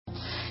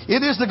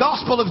It is the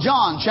Gospel of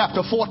John,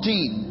 chapter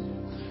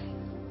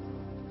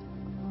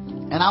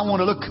 14. And I want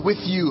to look with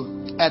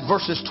you at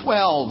verses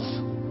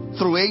 12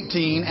 through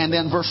 18 and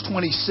then verse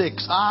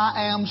 26.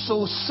 I am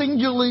so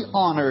singularly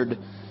honored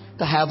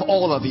to have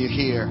all of you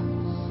here.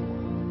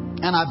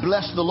 And I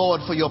bless the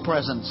Lord for your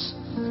presence.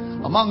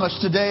 Among us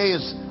today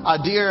is our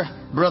dear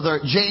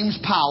brother James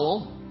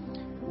Powell,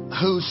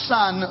 whose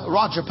son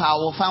Roger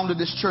Powell founded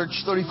this church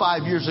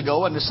 35 years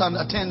ago, and his son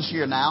attends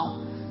here now.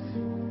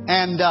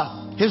 And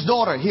his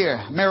daughter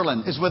here,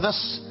 Marilyn, is with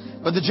us.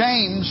 Brother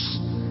James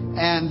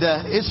and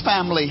his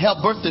family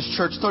helped birth this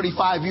church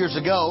 35 years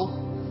ago.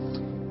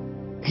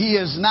 He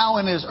is now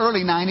in his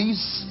early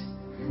 90s,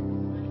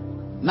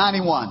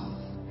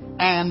 91,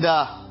 and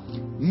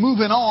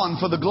moving on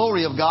for the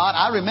glory of God.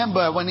 I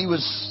remember when he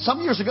was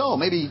some years ago,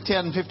 maybe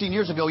 10, 15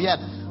 years ago, he had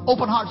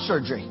open heart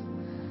surgery.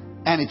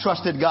 And he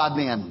trusted God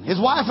then. His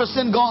wife has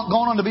since gone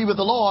on to be with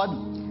the Lord.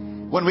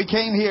 When we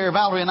came here,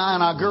 Valerie and I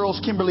and our girls,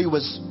 Kimberly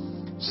was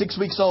 6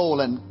 weeks old.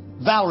 And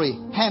Valerie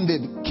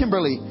handed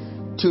Kimberly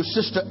to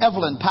Sister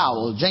Evelyn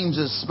Powell,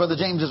 Brother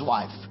James's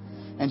wife.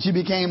 And she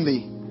became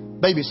the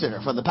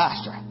babysitter for the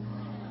pastor.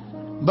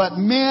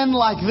 But men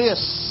like this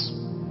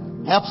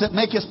helps it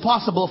make it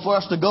possible for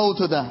us to go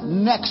to the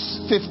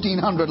next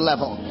 1500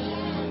 level.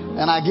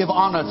 And I give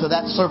honor to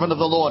that servant of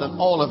the Lord and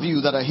all of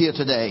you that are here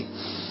today.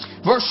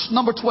 Verse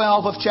number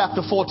 12 of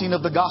chapter 14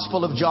 of the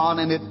Gospel of John,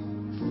 and it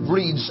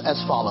reads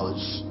as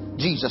follows.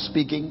 Jesus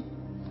speaking.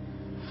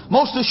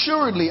 Most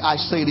assuredly I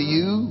say to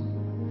you,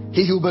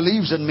 he who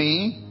believes in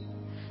me,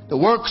 the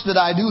works that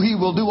I do he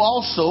will do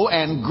also,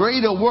 and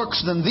greater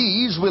works than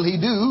these will he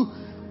do,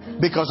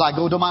 because I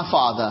go to my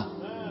Father.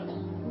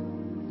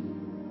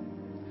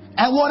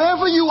 And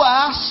whatever you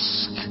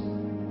ask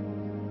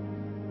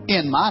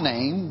in my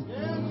name,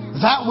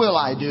 that will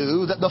I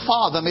do, that the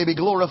Father may be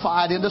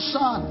glorified in the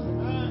Son.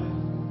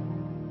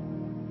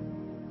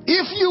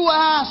 If you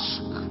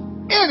ask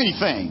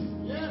anything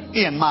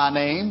in my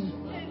name,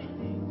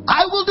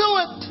 I will do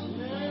it.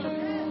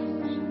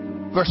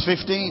 Verse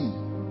 15.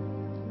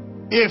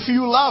 If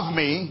you love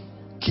me,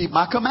 keep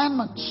my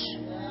commandments.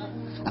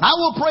 And I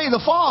will pray the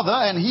Father,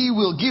 and he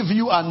will give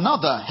you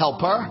another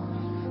helper,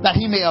 that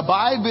he may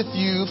abide with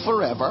you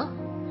forever.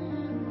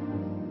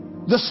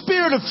 The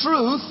Spirit of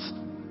truth,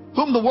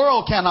 whom the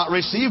world cannot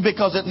receive,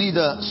 because it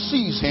neither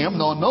sees him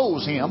nor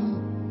knows him.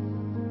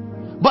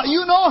 But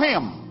you know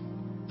him,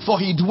 for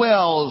he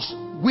dwells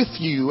with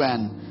you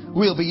and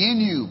will be in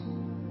you.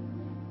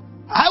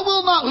 I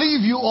will not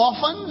leave you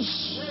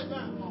orphans,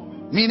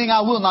 meaning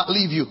I will not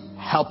leave you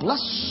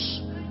helpless.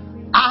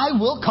 I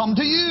will come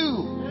to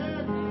you.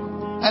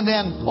 And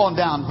then on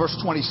down, verse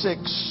 26.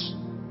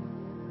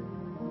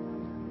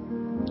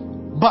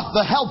 But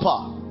the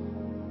Helper,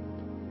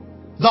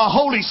 the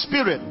Holy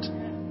Spirit,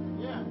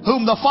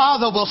 whom the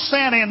Father will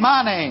send in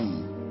my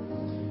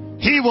name,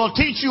 he will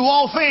teach you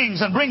all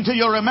things and bring to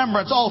your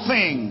remembrance all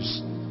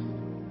things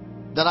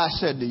that I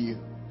said to you.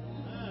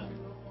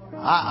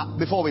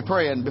 Before we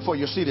pray and before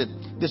you're seated,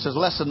 this is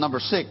lesson number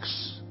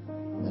 6,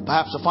 and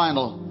perhaps the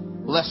final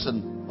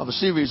lesson of a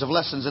series of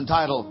lessons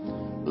entitled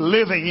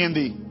Living in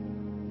the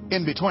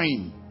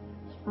In-Between.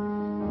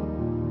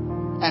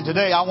 And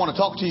today I want to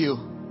talk to you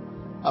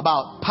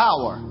about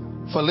power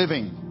for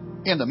living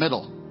in the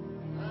middle.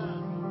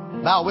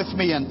 Bow with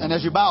me, and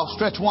as you bow,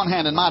 stretch one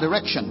hand in my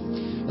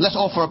direction. Let's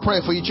offer a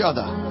prayer for each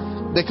other,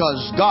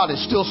 because God is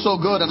still so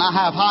good and I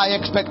have high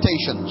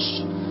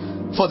expectations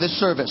for this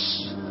service.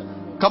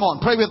 Come on,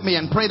 pray with me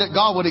and pray that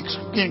God would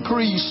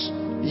increase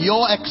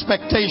your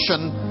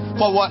expectation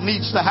for what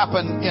needs to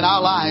happen in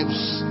our lives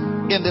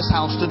in this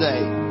house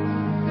today.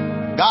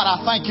 God,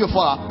 I thank you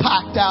for a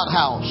packed out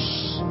house.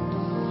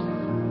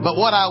 But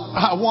what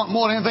I want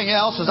more than anything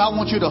else is I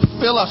want you to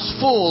fill us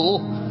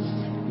full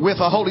with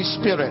the Holy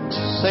Spirit.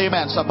 Say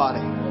amen,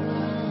 somebody.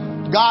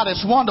 God,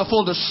 it's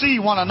wonderful to see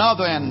one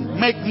another and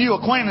make new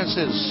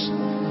acquaintances.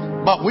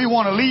 But we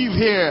want to leave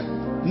here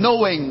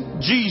knowing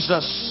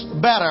Jesus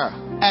better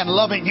and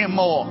loving him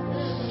more.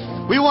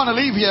 We want to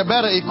leave here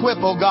better equipped,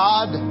 oh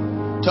God,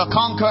 to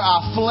conquer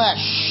our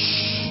flesh.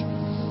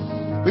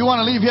 We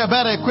want to leave here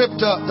better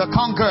equipped to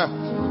conquer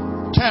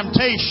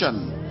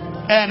temptation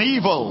and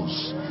evils,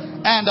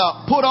 and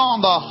put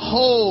on the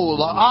whole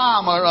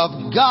armor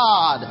of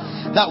God,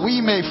 that we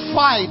may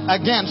fight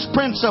against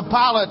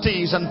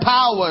principalities and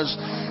powers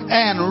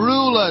and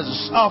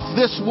rulers of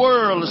this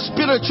world,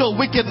 spiritual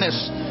wickedness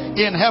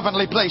in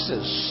heavenly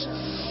places.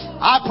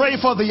 I pray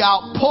for the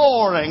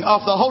outpouring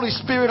of the Holy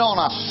Spirit on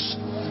us.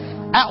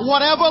 At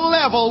whatever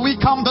level we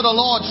come to the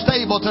Lord's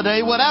table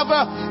today,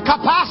 whatever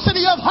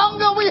capacity of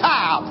hunger we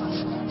have,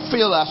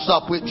 fill us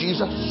up with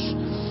Jesus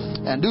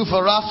and do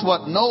for us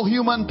what no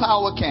human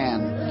power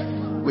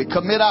can. We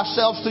commit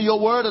ourselves to your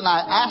word, and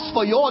I ask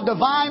for your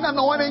divine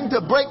anointing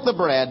to break the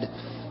bread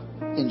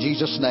in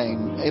Jesus'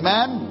 name.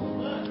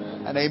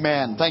 Amen and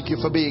amen. Thank you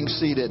for being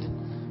seated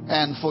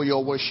and for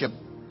your worship.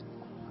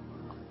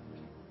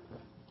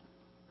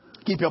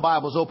 Keep your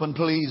Bibles open,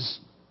 please,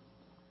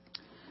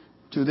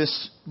 to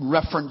this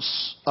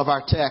reference of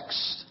our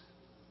text.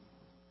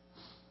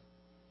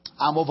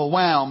 I'm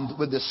overwhelmed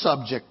with this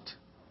subject.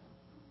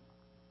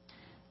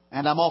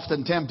 And I'm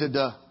often tempted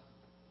to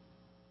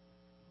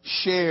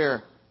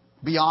share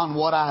beyond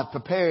what I have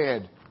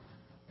prepared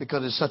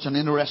because it's such an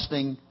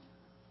interesting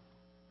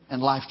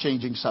and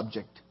life-changing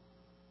subject.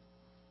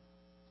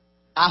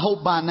 I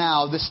hope by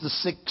now, this is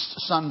the 6th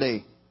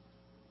Sunday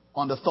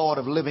on the thought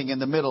of living in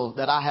the middle,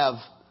 that I have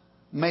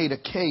made a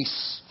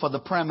case for the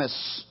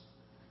premise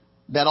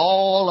that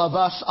all of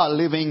us are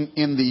living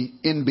in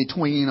the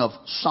in-between of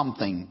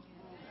something.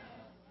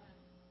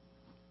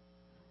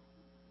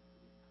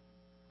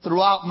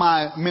 Throughout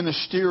my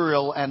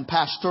ministerial and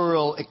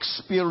pastoral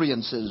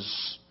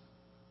experiences,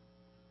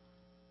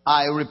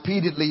 I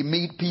repeatedly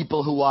meet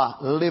people who are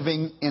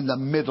living in the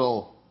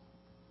middle.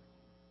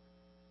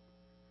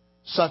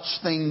 Such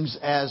things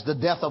as the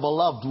death of a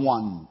loved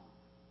one,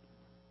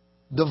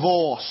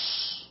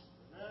 divorce,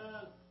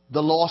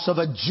 the loss of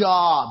a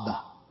job,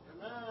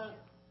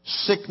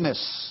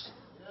 sickness,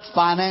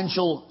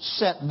 financial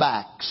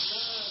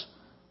setbacks,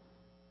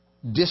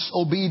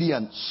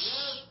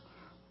 disobedience,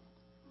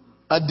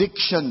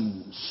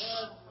 addictions,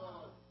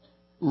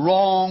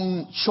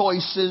 wrong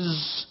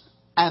choices,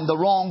 and the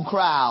wrong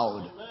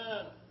crowd.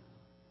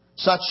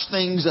 Such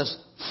things as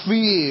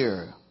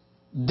fear,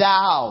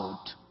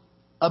 doubt,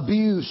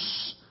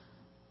 abuse,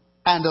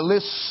 and the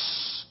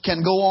list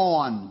can go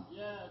on.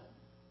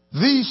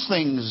 These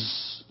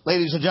things,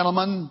 ladies and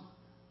gentlemen,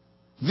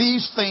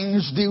 these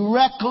things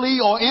directly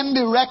or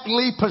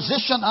indirectly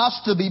position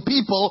us to be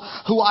people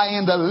who are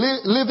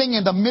living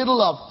in the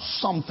middle of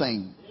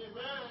something.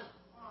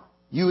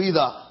 You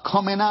either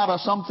coming out of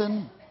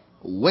something,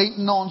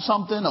 waiting on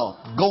something, or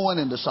going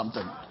into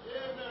something.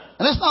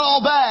 And it's not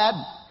all bad,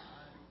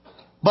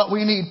 but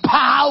we need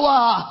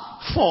power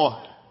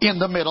for in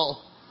the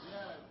middle.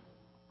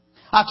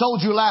 I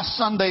told you last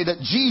Sunday that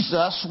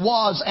Jesus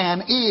was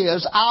and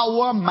is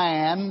our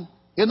man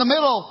in the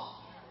middle.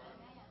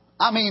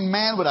 I mean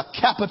man with a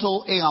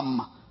capital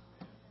M.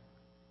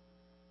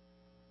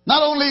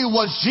 Not only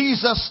was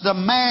Jesus the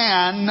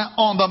man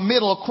on the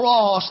middle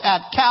cross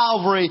at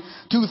Calvary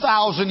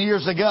 2,000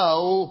 years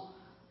ago,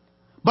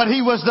 but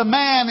he was the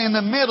man in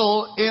the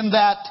middle in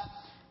that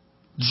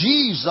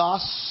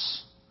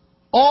Jesus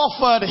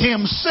offered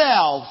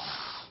himself,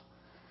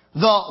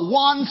 the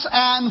once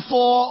and for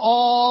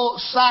all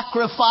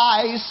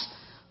sacrifice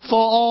for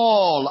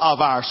all of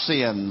our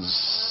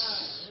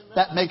sins.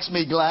 That makes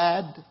me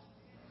glad.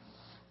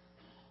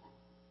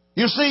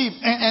 You see,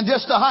 and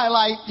just to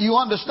highlight, you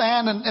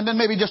understand, and then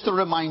maybe just to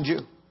remind you,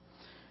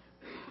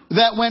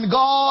 that when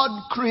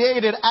God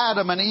created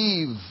Adam and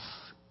Eve,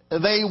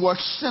 they were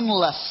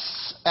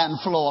sinless and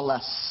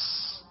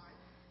flawless.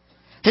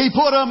 He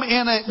put them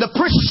in the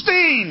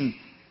pristine,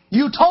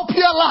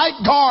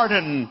 utopia-like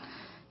garden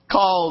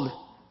called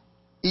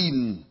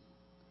Eden.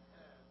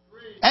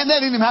 And they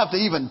didn't even have to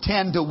even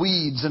tend to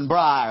weeds and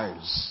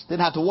briars.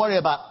 Didn't have to worry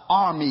about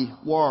army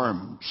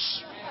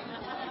worms.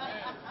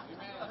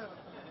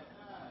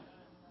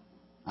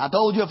 I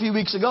told you a few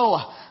weeks ago,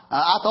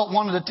 I thought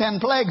one of the 10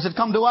 plagues had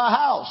come to our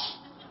house.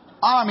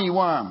 Army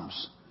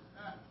worms.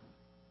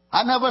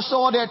 I never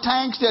saw their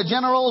tanks, their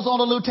generals, or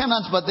the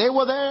lieutenants, but they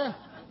were there.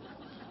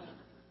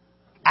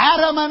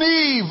 Adam and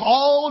Eve,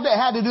 all they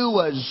had to do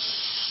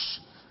was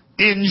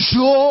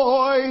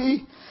enjoy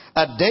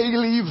a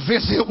daily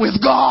visit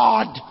with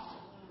God.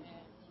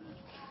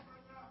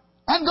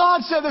 And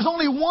God said there's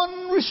only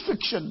one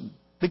restriction,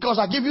 because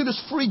I give you this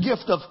free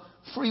gift of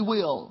free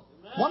will.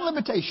 One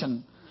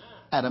limitation,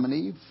 Adam and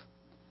Eve.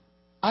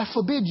 I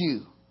forbid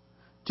you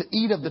to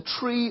eat of the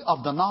tree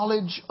of the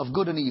knowledge of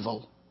good and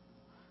evil.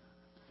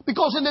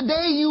 Because in the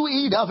day you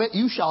eat of it,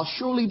 you shall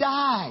surely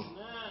die.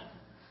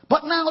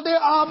 But now there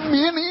are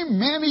many,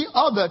 many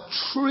other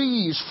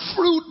trees,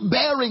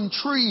 fruit-bearing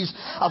trees,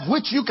 of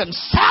which you can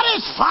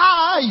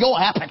satisfy your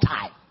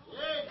appetite.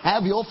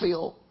 Have your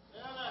fill.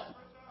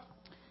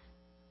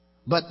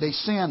 But they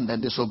sinned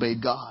and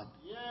disobeyed God.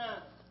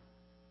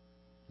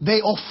 They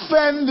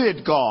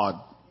offended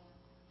God.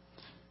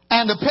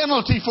 And the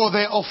penalty for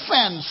their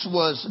offense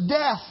was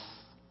death.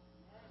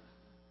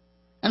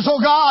 And so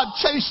God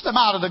chased them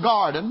out of the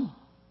garden.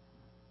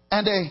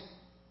 And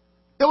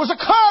there was a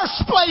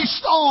curse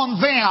placed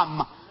on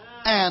them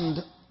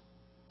and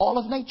all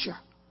of nature.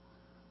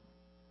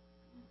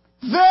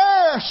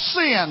 Their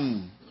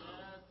sin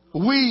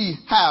we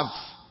have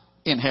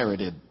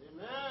inherited.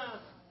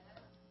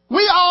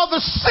 We are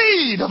the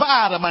seed of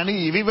Adam and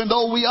Eve. Even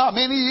though we are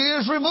many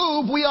years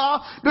removed, we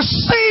are the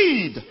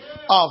seed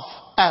of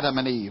Adam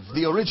and Eve,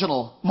 the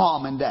original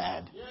mom and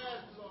dad.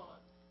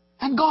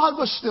 And God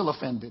was still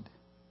offended.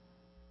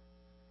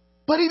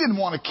 But he didn't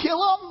want to kill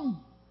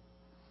them.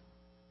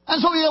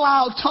 And so he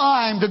allowed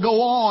time to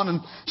go on,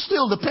 and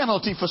still the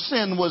penalty for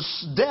sin was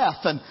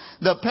death, and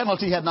the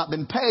penalty had not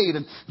been paid.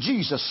 And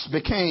Jesus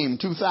became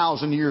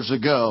 2,000 years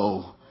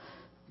ago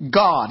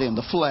God in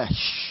the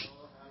flesh.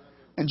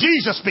 And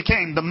Jesus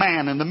became the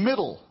man in the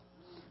middle.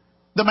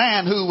 The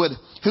man who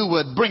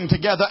would bring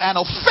together an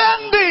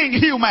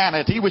offending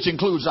humanity, which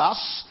includes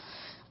us,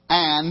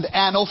 and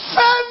an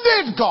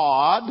offended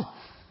God.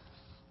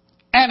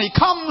 And he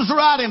comes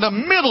right in the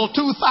middle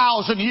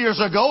 2,000 years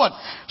ago and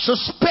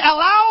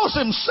allows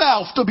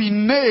himself to be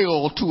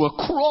nailed to a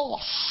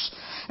cross.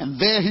 And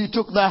there he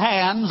took the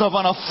hands of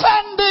an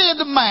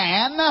offended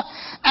man,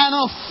 an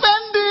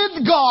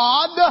offended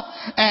God,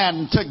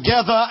 and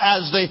together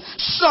as the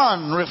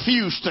sun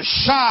refused to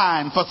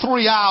shine for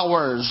 3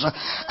 hours,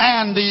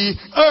 and the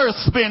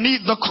earth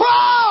beneath the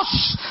cross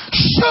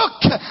shook,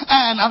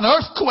 and an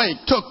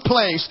earthquake took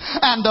place,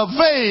 and the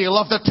veil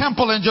of the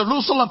temple in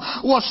Jerusalem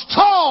was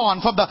torn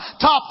from the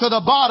top to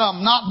the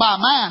bottom, not by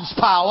man's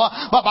power,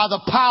 but by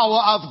the power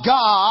of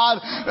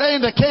God,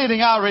 indicating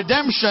our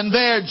redemption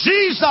there.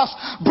 Jesus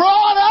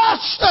brought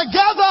us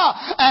together,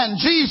 and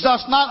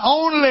Jesus not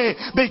only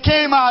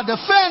became our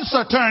defense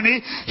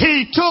attorney,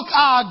 he took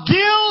our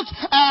guilt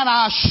and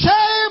our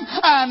shame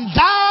and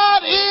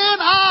died in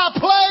our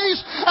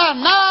place,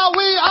 and now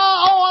we are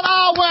on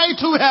our way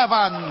to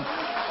heaven.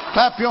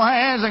 Clap your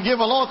hands and give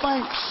the Lord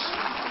thanks.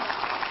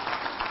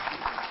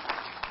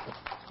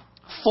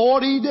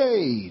 40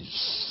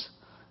 days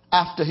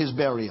after his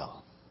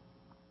burial,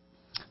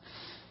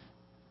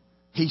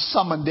 he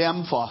summoned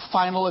them for a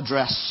final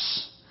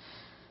address.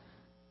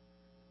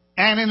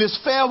 And in his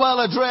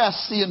farewell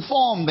address, he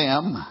informed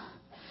them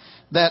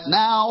that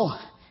now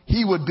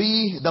he would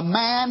be the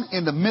man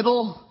in the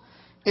middle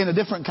in a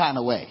different kind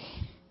of way.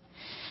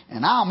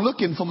 And now I'm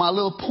looking for my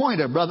little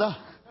pointer, brother.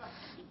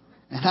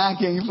 And I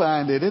can't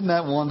find it. Isn't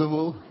that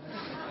wonderful?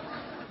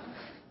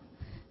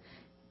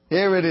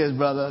 Here it is,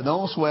 brother.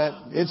 Don't sweat.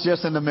 It's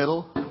just in the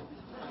middle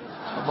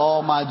of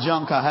all my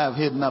junk I have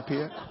hidden up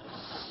here.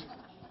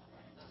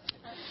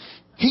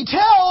 He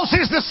tells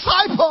his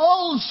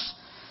disciples,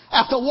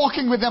 after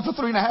walking with them for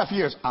 3.5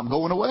 years, I'm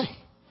going away.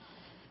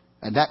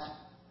 And that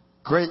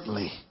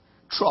greatly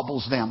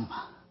troubles them.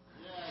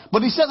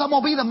 But he says, I'm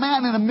going to be the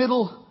man in the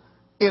middle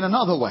in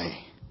another way.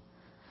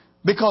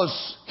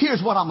 Because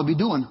here's what I'm going to be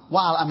doing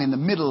while I'm in the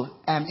middle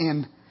and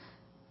in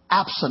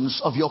absence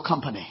of your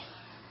company.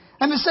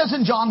 And it says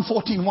in John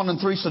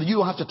 14:1-3, so that you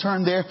don't have to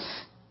turn there.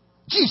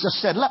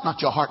 Jesus said, let not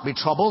your heart be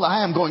troubled.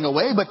 I am going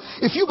away, but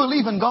if you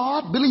believe in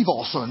God, believe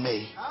also in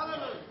me.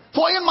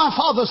 For in my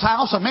Father's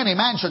house are many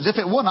mansions. If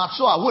it were not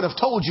so, I would have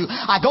told you.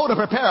 I go to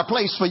prepare a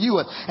place for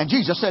you. And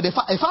Jesus said, if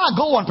I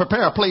go and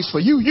prepare a place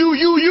for you,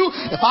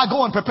 if I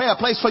go and prepare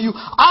a place for you,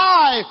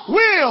 I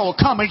will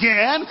come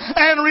again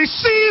and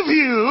receive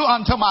you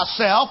unto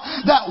myself,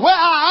 that where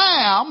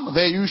I am,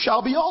 there you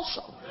shall be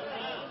also.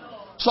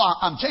 So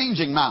I'm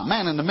changing my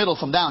man in the middle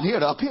from down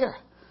here to up here.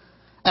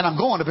 And I'm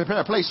going to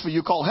prepare a place for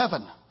you called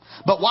heaven.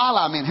 But while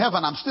I'm in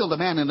heaven, I'm still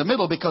the man in the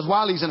middle, because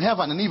while he's in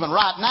heaven, and even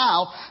right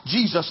now,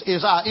 Jesus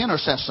is our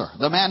intercessor,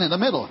 the man in the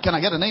middle. Can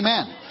I get an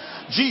amen?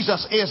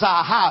 Jesus is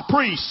our high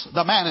priest,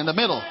 the man in the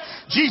middle.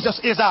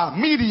 Jesus is our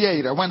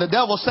mediator. When the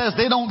devil says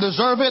they don't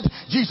deserve it,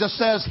 Jesus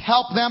says,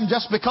 help them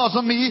just because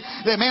of me.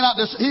 They may not.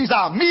 He's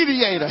our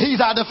mediator. He's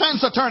our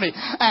defense attorney.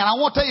 And I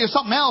want to tell you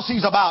something else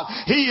he's about.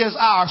 He is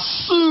our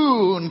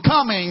soon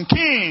coming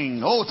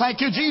king. Oh,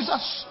 thank you,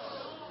 Jesus.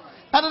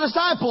 And the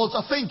disciples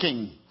are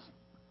thinking,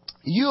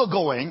 you're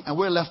going and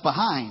we're left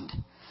behind.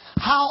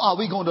 How are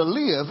we going to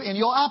live in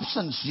your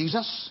absence,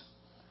 Jesus?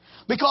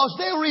 Because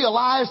they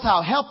realized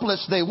how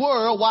helpless they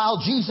were while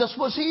Jesus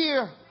was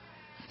here.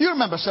 You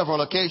remember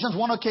several occasions.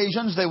 One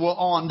occasion they were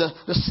on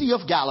the Sea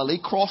of Galilee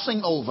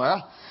crossing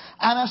over,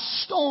 and a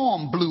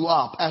storm blew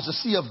up, as the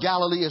Sea of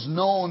Galilee is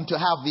known to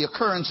have the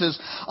occurrences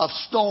of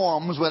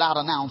storms without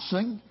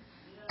announcing.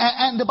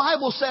 And the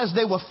Bible says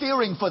they were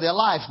fearing for their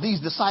life,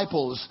 these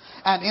disciples.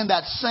 And in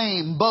that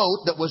same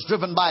boat that was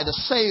driven by the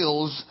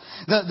sails,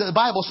 the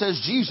Bible says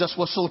Jesus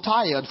was so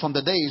tired from the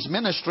day's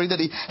ministry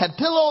that he had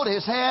pillowed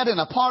his head in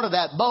a part of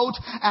that boat,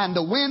 and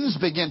the winds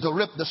began to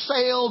rip the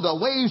sail, the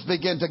waves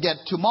began to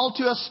get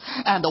tumultuous,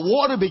 and the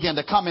water began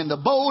to come in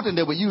the boat, and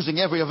they were using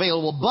every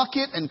available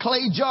bucket and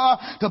clay jar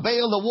to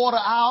bail the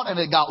water out, and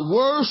it got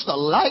worse. The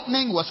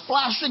lightning was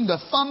flashing, the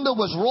thunder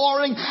was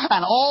roaring,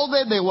 and all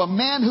that they were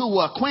men who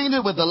were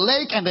acquainted with the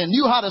lake, and they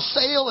knew how to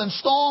sail in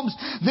storms.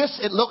 This,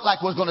 it looked like,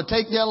 was going to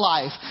take their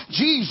life.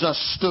 Jesus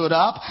stood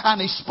up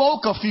and he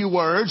spoke a few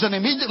words, and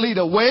immediately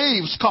the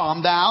waves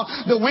calmed down,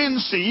 the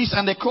wind ceased,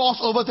 and they crossed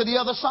over to the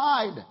other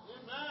side.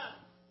 Amen.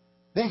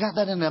 They got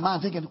that in their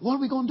mind, thinking, what are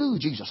we going to do,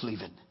 Jesus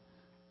leaving?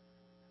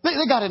 They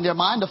got in their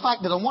mind the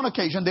fact that on one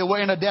occasion they were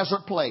in a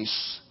desert place,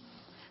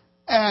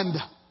 and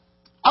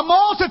a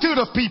multitude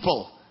of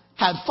people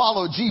had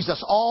followed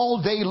Jesus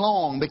all day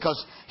long,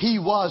 because he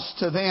was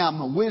to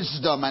them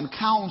wisdom and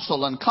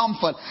counsel and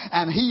comfort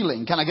and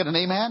healing. Can I get an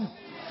amen?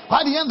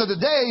 By the end of the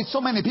day,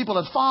 so many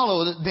people had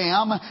followed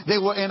them. They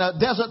were in a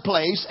desert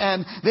place,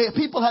 and the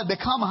people had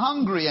become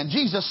hungry. And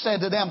Jesus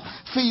said to them,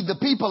 feed the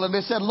people. And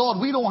they said,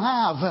 Lord, we don't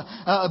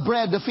have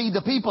bread to feed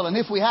the people. And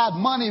if we had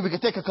money, we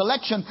could take a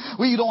collection.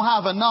 We don't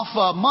have enough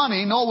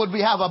money, nor would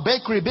we have a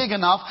bakery big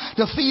enough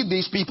to feed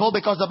these people,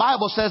 because the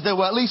Bible says there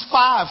were at least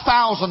 5,000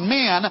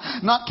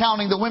 men, not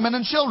counting the women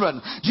and children.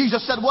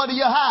 Jesus said, what do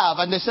you have?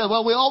 And they said,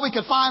 well, all we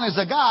could find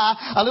is a guy,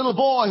 a little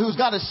boy who's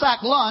got a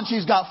sack lunch.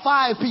 He's got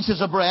 5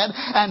 pieces of bread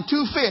and and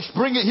 2 fish.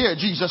 Bring it here,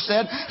 Jesus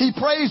said. He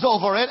prays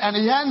over it and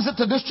he hands it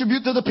to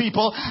distribute to the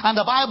people. And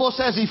the Bible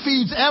says he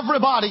feeds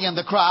everybody in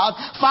the crowd.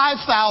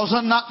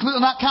 5,000,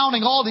 not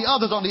counting all the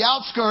others on the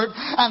outskirt.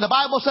 And the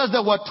Bible says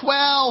there were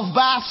 12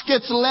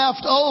 baskets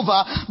left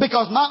over,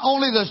 because not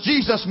only does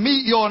Jesus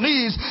meet your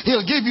needs,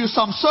 he'll give you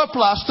some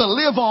surplus to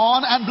live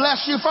on and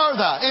bless you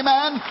further.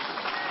 Amen.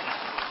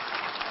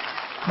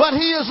 But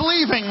he is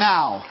leaving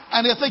now.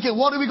 And they're thinking,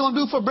 what are we going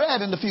to do for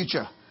bread in the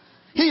future?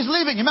 He's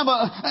leaving. Remember,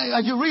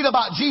 as you read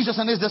about Jesus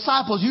and his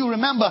disciples, you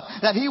remember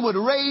that he would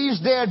raise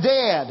their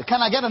dead.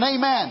 Can I get an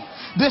amen?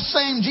 This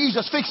same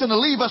Jesus fixing to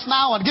leave us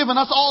now and giving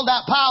us all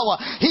that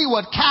power. He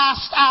would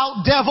cast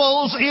out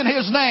devils in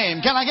his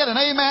name. Can I get an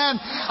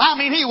amen? I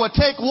mean, he would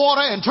take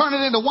water and turn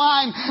it into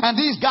wine. And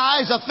these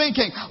guys are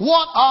thinking,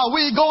 what are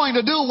we going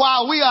to do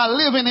while we are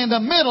living in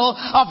the middle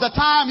of the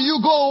time you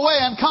go away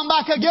and come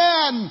back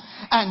again?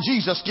 And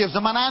Jesus gives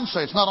them an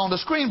answer. It's not on the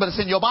screen, but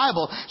it's in your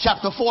Bible.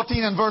 Chapter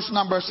 14 and verse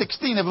number 16.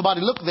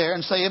 Everybody look there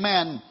and say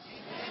amen. Amen.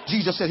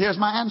 Jesus said, here's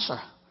my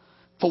answer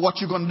for what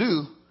you're going to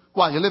do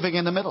while you're living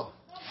in the middle.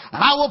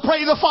 And I will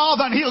pray the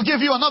Father and he'll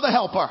give you another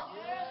helper.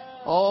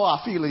 Oh, I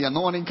feel the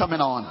anointing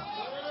coming on.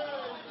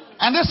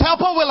 And this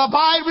helper will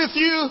abide with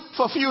you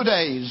for a few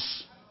days.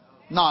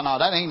 No,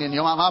 that ain't in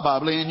my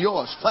Bible, in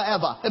yours.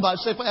 Forever. Everybody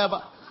say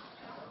forever.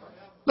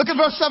 Look at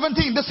verse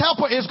 17. This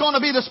helper is going to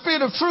be the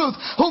Spirit of truth,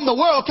 whom the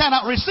world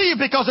cannot receive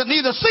because it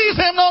neither sees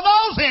him nor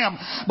knows him.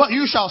 But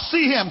you shall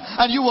see him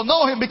and you will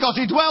know him because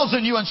he dwells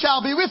in you and shall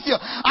be with you.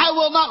 I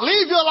will not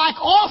leave you like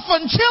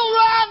orphan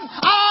children.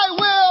 I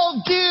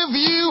will give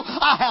you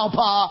a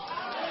helper.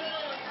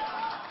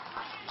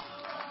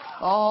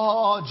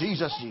 Oh,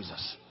 Jesus.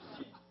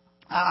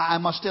 I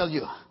must tell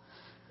you,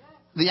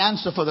 the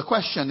answer for the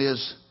question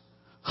is,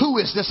 who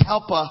is this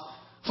helper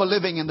for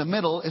living in the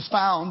middle, is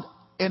found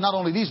in not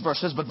only these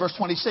verses, but verse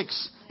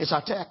 26 is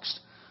our text.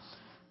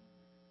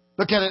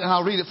 Look at it and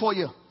I'll read it for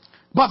you.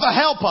 But the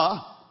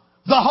helper,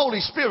 the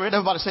Holy Spirit,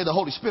 everybody say the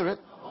Holy Spirit,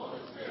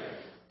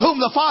 whom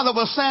the Father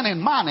will send in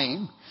my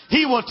name,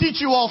 he will teach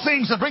you all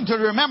things and bring to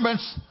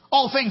remembrance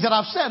all things that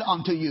I've said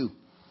unto you.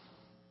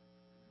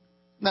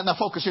 Now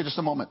focus here just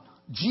a moment.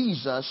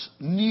 Jesus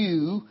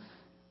knew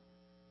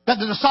that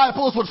the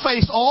disciples would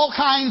face all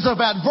kinds of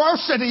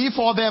adversity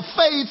for their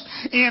faith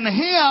in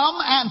him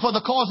and for the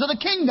cause of the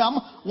kingdom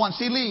once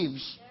he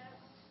leaves.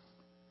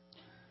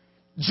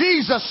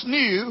 Jesus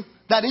knew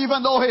that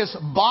even though his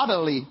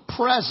bodily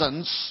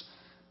presence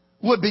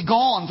would be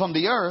gone from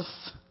the earth,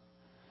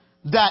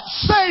 that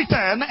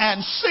Satan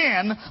and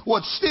sin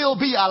would still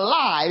be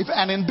alive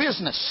and in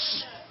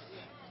business.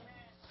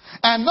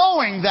 And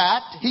knowing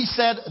that, he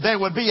said there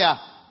would be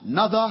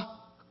another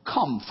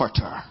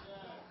comforter.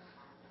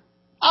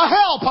 A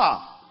helper.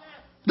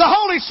 The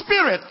Holy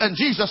Spirit. And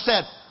Jesus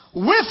said,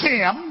 with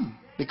him,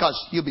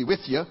 because he'll be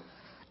with you,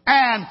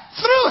 and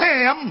through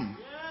him,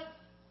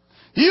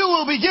 you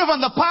will be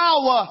given the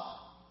power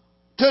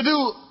to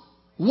do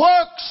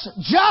works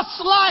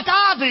just like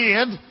I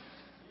did,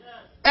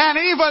 and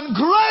even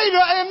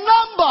greater in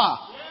number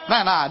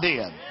than I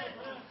did.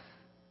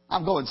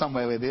 I'm going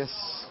somewhere with this.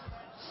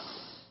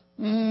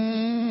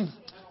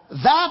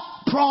 That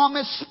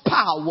promised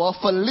power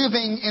for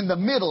living in the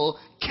middle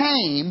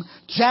came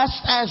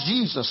just as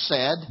Jesus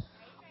said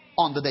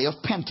on the day of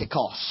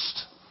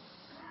Pentecost.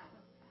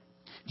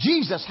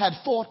 Jesus had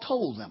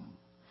foretold them.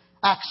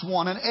 Acts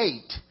 1 and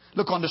 8.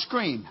 Look on the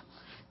screen.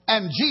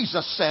 And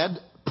Jesus said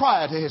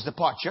prior to his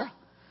departure,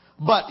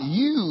 but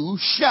you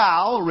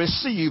shall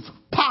receive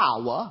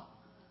power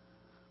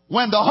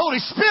when the Holy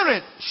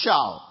Spirit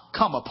shall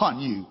come upon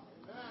you.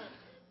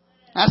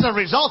 As a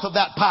result of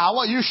that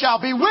power, you shall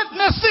be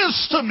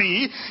witnesses to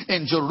me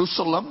in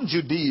Jerusalem,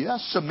 Judea,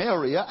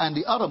 Samaria, and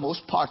the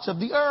uttermost parts of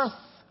the earth.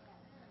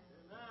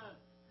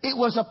 It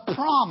was a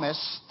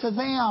promise to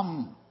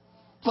them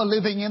for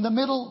living in the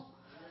middle.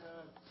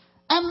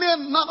 And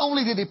then not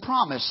only did he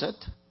promise it,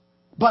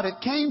 but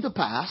it came to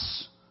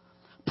pass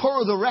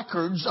per the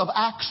records of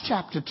Acts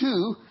chapter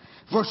 2,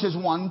 verses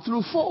 1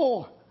 through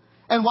 4.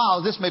 And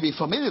while this may be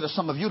familiar to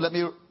some of you, let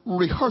me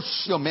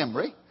rehearse your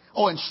memory.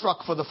 Or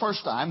instruct for the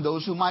first time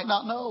those who might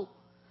not know.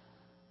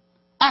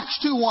 Acts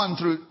 2, 1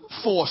 through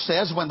 4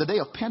 says, when the day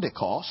of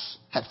Pentecost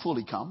had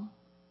fully come.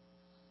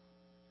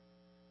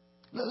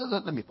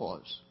 Let me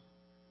pause.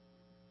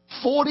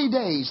 40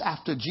 days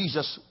after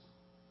Jesus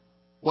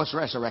was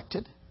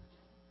resurrected,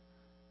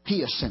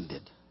 he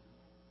ascended.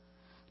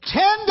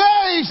 10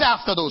 days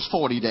after those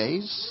 40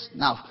 days,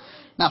 now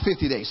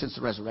 50 days since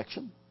the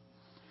resurrection,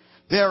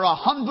 there are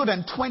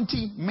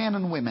 120 men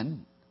and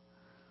women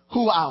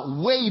who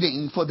are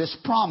waiting for this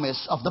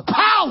promise of the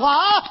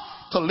power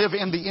to live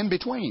in the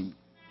in-between.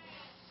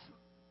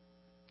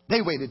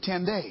 They waited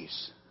 10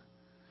 days.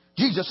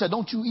 Jesus said,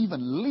 don't you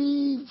even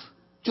leave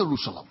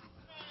Jerusalem.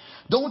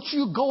 Don't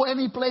you go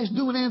any place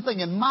doing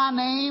anything in my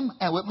name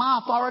and with my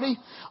authority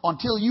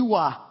until you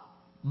are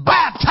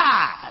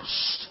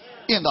baptized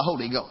in the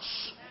Holy Ghost.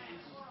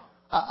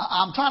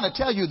 I'm trying to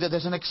tell you that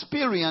there's an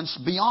experience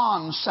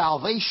beyond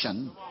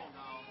salvation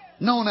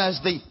known as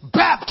the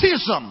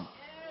baptism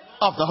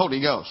of the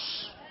Holy Ghost.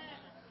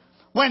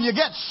 When you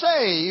get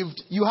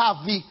saved, you have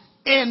the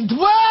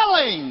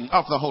indwelling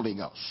of the Holy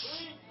Ghost.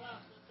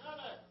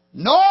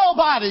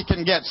 Nobody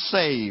can get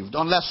saved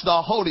unless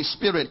the Holy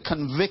Spirit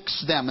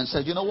convicts them and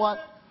says, you know what?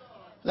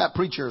 That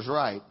preacher's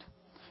right.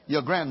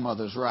 Your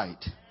grandmother's right.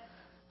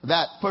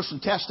 That person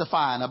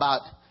testifying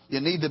about you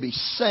need to be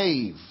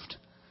saved.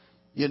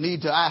 You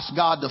need to ask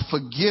God to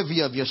forgive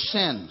you of your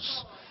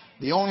sins.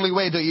 The only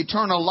way to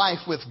eternal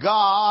life with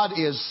God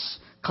is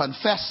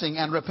confessing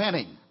and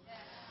repenting.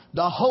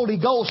 The Holy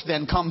Ghost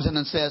then comes in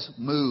and says,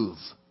 move,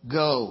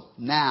 go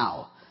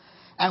now.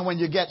 And when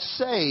you get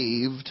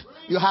saved,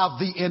 you have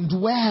the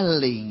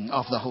indwelling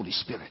of the Holy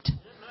Spirit.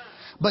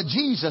 But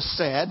Jesus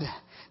said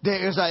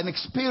there is an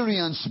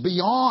experience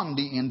beyond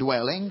the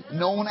indwelling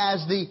known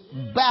as the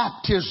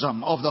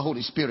baptism of the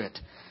Holy Spirit.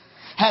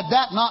 Had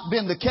that not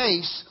been the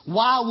case,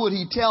 why would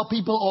he tell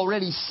people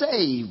already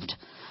saved,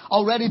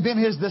 already been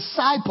his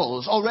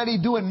disciples,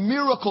 already doing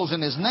miracles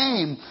in his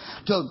name,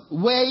 to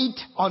wait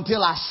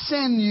until I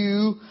send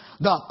you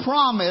the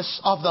promise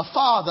of the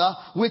Father,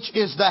 which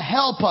is the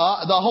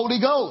helper, the Holy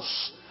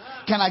Ghost?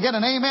 Can I get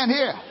an amen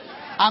here?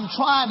 I'm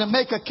trying to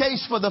make a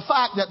case for the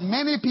fact that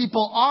many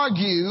people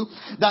argue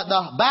that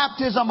the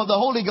baptism of the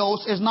Holy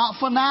Ghost is not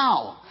for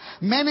now.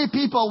 Many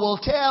people will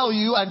tell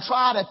you and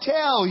try to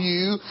tell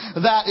you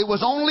that it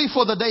was only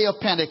for the day of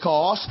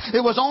Pentecost.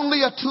 It was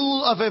only a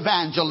tool of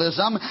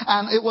evangelism,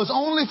 and it was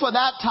only for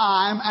that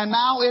time, and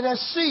now it has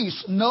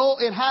ceased. No,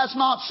 it has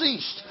not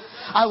ceased.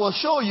 I will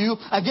show you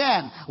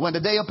again, when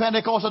the day of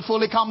Pentecost had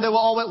fully come, they were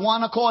all at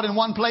one accord in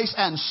one place,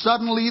 and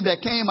suddenly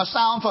there came a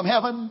sound from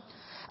heaven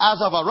as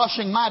of a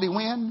rushing mighty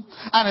wind,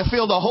 and it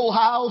filled the whole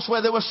house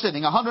where they were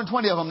sitting. 120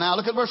 of them now.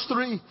 Look at verse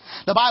 3.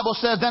 The Bible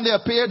says, then there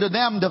appeared to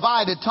them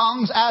divided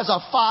tongues as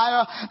of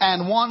fire,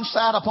 and one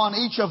sat upon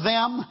each of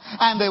them,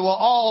 and they were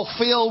all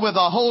filled with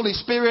the Holy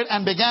Spirit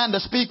and began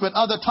to speak with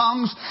other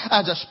tongues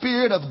as the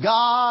Spirit of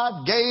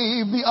God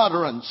gave the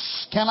utterance.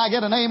 Can I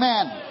get an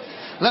amen?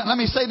 Let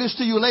me say this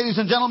to you, ladies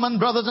and gentlemen,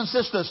 brothers and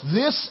sisters.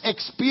 This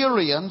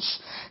experience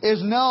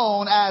is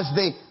known as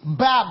the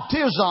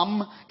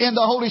baptism in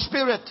the Holy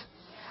Spirit.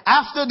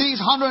 After these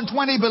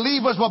 120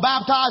 believers were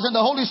baptized in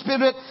the Holy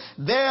Spirit,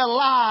 their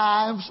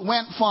lives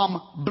went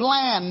from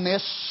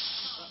blandness.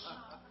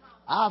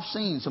 I've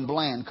seen some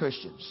bland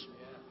Christians.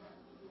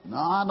 No,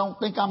 I don't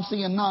think I'm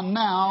seeing none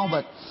now,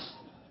 but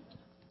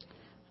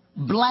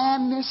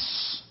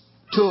blandness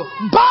to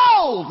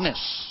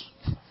boldness.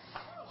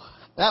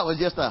 That was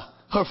just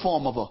her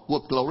form of a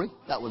whoop glory.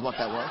 That was what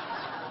that was.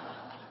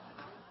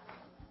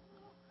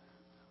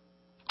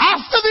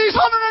 After these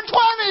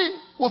 120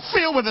 were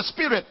filled with the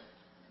Spirit,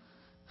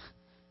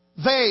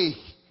 the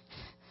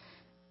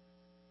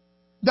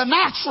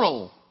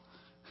natural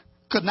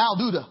could now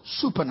do the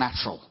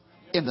supernatural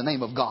in the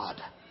name of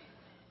God.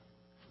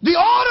 The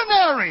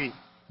ordinary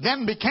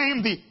then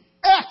became the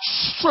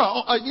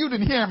you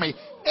didn't hear me,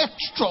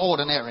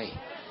 extraordinary.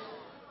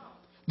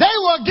 They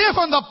were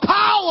given the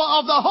power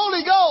of the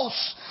Holy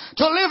Ghost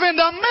to live in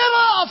the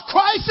middle of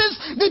crisis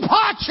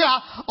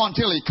departure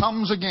until he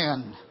comes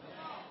again.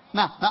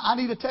 Now I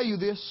need to tell you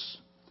this.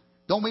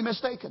 Don't be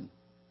mistaken.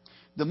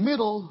 The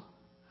middle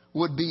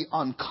would be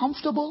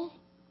uncomfortable,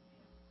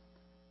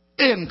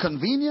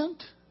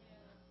 inconvenient,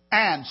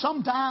 and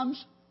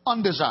sometimes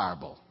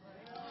undesirable.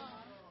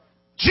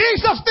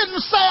 Jesus didn't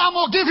say, I'm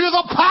going to give you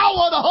the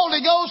power of the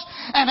Holy Ghost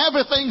and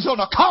everything's going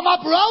to come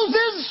up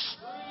roses.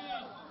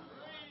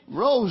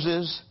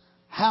 Roses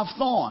have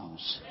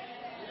thorns.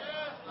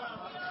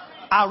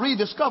 I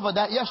rediscovered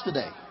that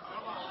yesterday.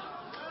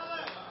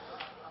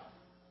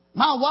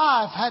 My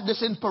wife had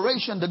this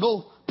inspiration to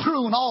go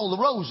prune all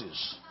the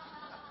roses.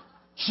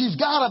 She's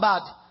got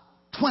about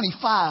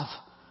 25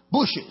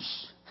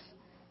 bushes.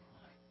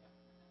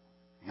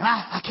 And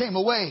I came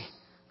away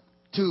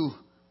to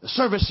the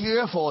service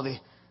here for the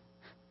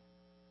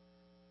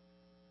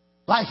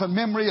life and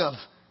memory of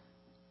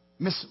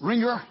Miss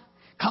Ringer.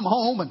 Come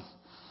home and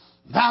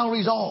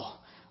Valerie's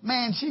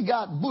man, she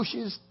got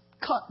bushes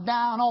cut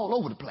down all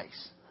over the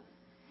place.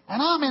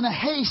 And I'm in a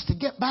haste to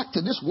get back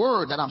to this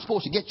word that I'm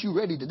supposed to get you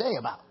ready today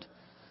about.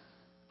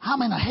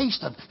 I'm in a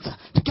haste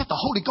to get the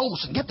Holy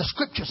Ghost and get the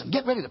scriptures and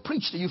get ready to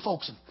preach to you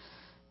folks.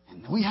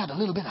 And we had a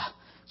little bit of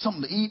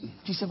something to eat. And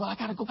she said, well, I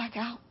got to go back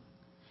out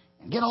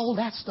and get all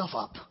that stuff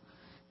up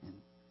and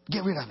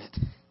get rid of it.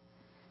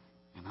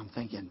 And I'm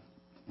thinking,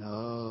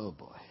 oh,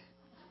 boy.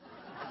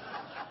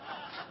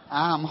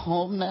 I'm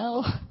home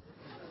now.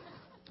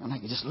 And I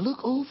can just look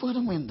over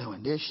the window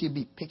and there she'd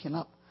be picking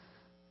up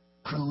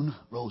prune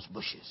rose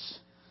bushes,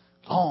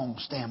 long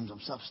stems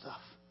and stuff.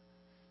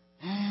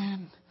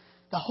 And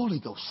the Holy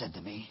Ghost said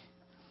to me,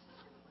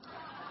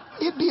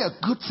 it'd be a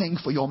good thing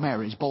for your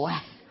marriage, boy.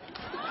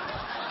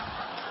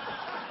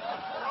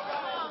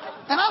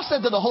 And I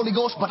said to the Holy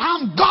Ghost, but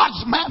I'm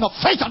God's man of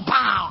faith and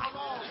power.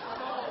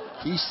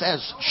 He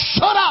says,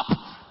 shut up.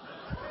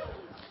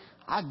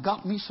 I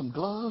got me some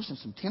gloves and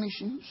some tennis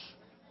shoes.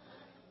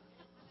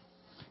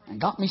 And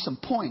got me some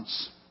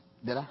points.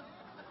 Did I?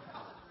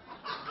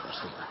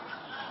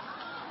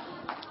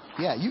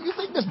 Yeah, you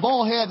think this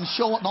bald head and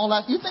short and all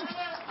that, you think,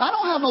 I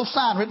don't have no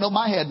sign written on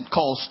my head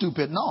called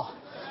stupid, no.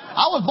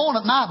 I was born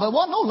at night, but it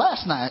wasn't no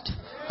last night.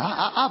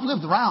 I've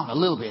lived around a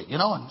little bit,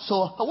 and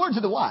so a word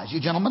to the wise,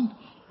 you gentlemen.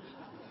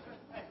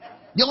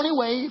 The only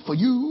way for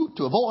you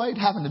to avoid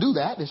having to do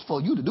that is for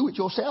you to do it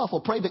yourself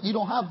or pray that you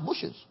don't have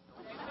bushes.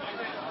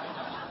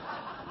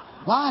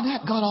 Why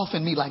that got off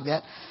in me like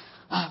that?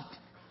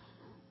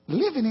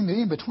 Living in the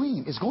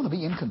in-between is going to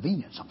be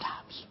inconvenient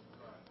sometimes.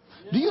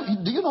 Do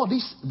you know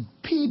these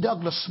P.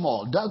 Doug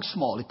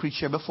Small, he preached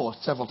here before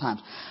several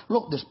times,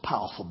 wrote this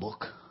powerful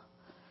book,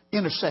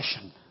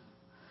 Intercession,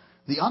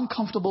 the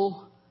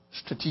Uncomfortable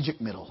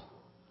Strategic Middle.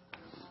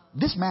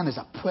 This man is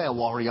a prayer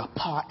warrior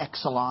par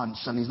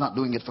excellence, and he's not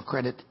doing it for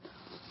credit.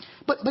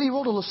 But he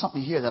wrote a little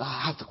something here that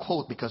I have to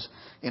quote because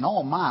in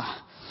all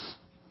my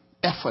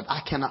effort,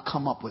 I cannot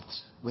come up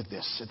with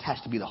this. It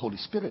has to be the Holy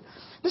Spirit.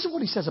 This is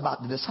what he says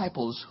about the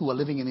disciples who are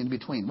living in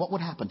between. What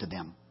would happen to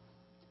them?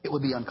 It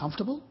would be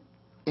uncomfortable,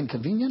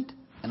 inconvenient,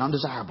 and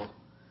undesirable.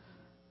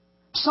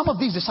 Some of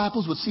these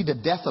disciples would see the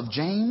death of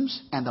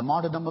James and the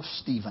martyrdom of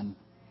Stephen.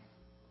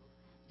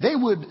 They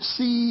would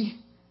see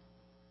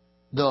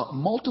the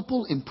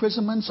multiple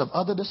imprisonments of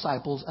other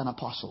disciples and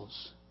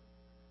apostles.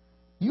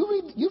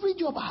 You read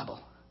your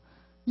Bible.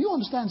 You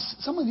understand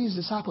some of these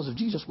disciples of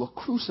Jesus were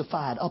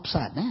crucified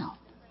upside down.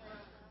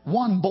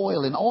 One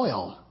boiled in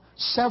oil,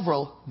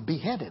 several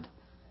beheaded.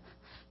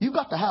 You've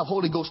got to have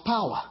Holy Ghost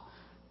power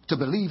to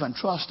believe and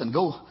trust and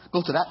go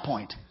to that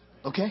point.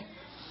 Okay?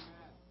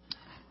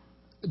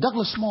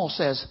 Douglas Small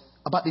says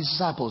about these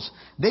disciples,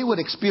 they would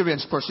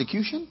experience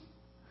persecution.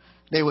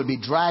 They would be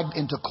dragged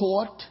into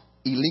court,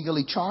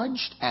 illegally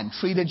charged, and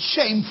treated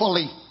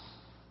shamefully.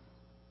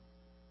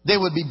 They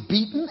would be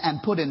beaten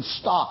and put in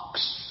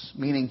stocks,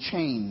 meaning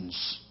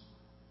chains.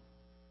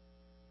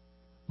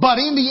 But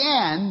in the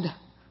end,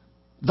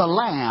 the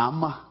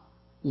lamb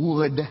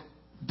would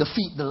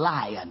defeat the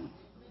lion,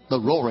 the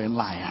roaring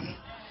lion.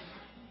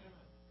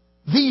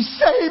 These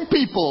same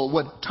people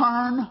would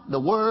turn the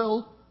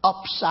world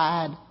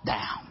upside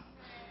down.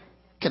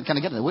 Can I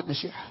get a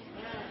witness here?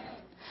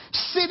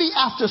 City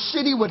after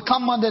city would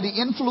come under the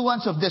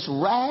influence of this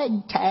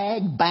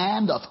ragtag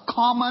band of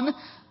common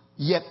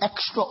yet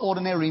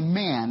extraordinary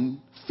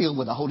men filled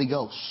with the Holy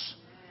Ghost.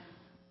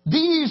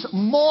 These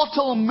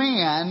mortal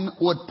men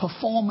would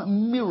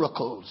perform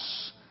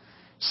miracles.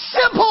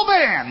 Simple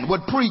men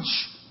would preach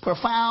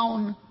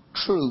profound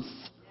truth.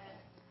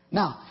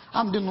 Now,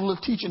 I'm doing a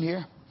little teaching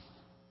here.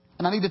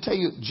 And I need to tell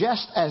you,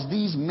 just as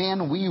these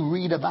men we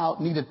read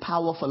about needed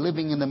power for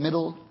living in the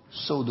middle,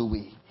 so do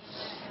we.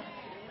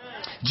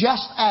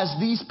 Just as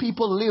these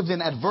people lived in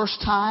adverse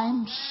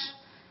times,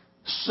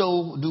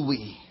 so do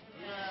we.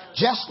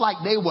 Just like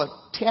they were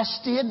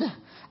tested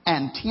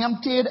and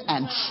tempted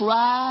and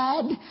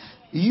tried,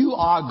 you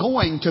are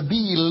going to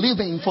be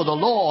living for the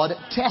Lord,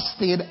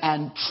 tested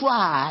and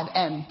tried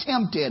and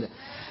tempted.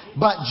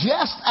 But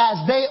just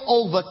as they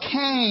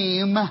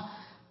overcame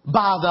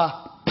by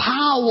the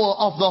power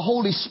of the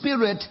Holy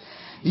Spirit,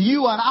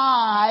 you and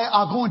I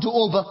are going to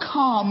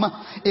overcome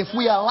if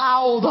we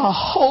allow the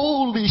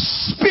Holy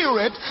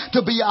Spirit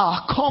to be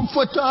our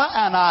comforter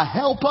and our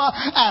helper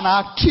and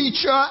our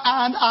teacher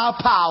and our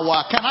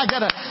power. Can I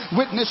get a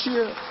witness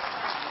here?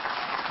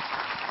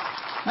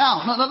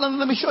 Now,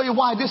 let me show you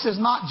why this is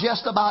not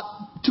just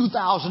about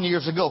 2,000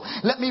 years ago.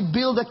 Let me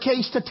build a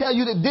case to tell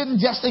you that it didn't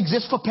just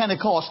exist for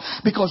Pentecost.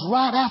 Because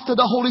right after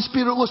the Holy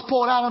Spirit was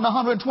poured out on the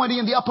 120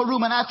 in the upper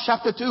room in Acts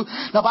chapter 2,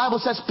 the Bible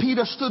says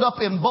Peter stood up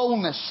in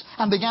boldness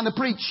and began to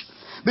preach.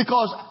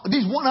 Because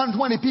these 120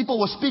 people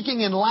were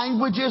speaking in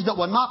languages that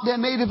were not their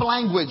native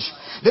language.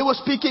 They were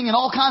speaking in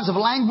all kinds of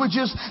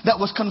languages that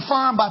was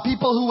confirmed by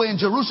people who were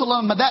in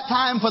Jerusalem at that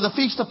time for the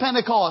Feast of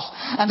Pentecost.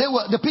 And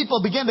the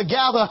people began to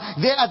gather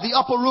there at the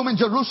upper room in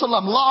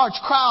Jerusalem. Large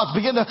crowds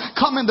began to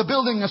come in the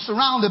building and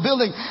surround the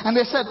building. And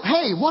they said,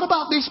 hey, what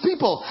about these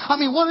people? I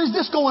mean, what is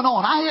this going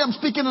on? I hear them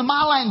speaking in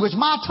my language,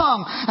 my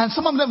tongue. And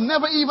some of them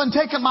never even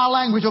taken my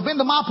language or been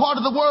to my part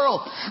of the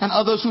world. And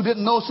others who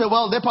didn't know said,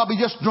 well, they're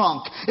probably just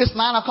drunk. It's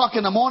 9 o'clock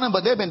in the morning,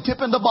 but they've been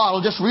tipping the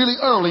bottle just really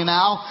early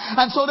now.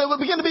 And so there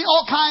would begin to be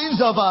all kinds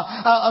of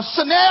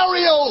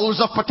scenarios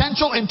of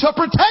potential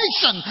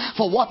interpretation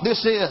for what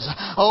this is.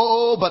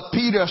 Oh, but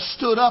Peter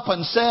stood up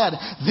and said,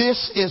 this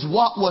is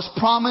what was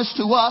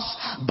promised to us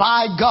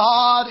by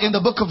God in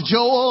the book of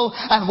Joel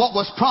and what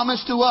was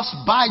promised to us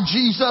by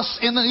Jesus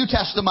in the New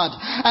Testament.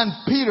 And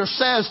Peter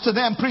says to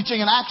them, preaching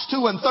in Acts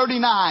 2 and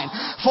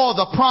 39, for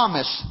the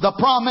promise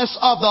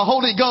of the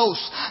Holy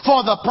Ghost,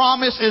 for the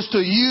promise is to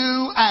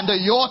you and to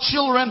your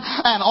children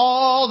and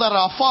all that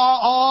are far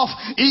off,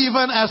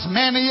 even as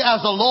many as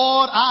the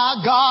Lord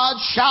our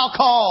God shall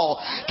call.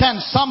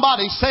 Can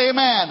somebody say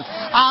amen?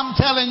 I'm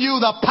telling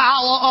you, the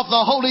power of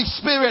the Holy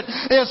Spirit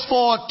is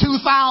for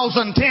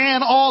 2010,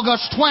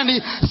 August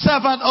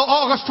 27th,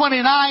 August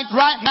 29th,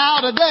 right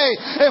now,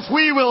 today. If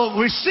we will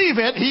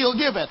receive it, He'll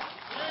give it.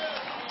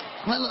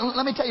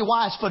 Let me tell you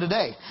why it's for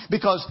today.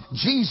 Because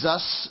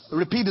Jesus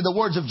repeated the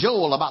words of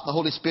Joel about the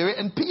Holy Spirit,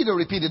 and Peter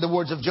repeated the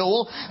words of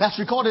Joel. That's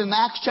recorded in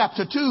Acts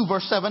chapter 2,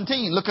 verse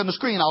 17. Look on the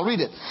screen, I'll read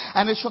it.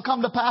 And it shall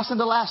come to pass in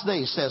the last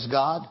days, says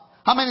God.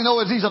 How many know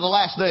that these are the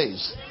last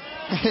days?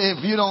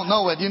 If you don't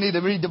know it, you need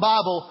to read the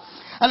Bible.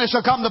 And it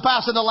shall come to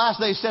pass in the last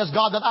days, says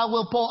God, that I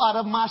will pour out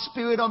of my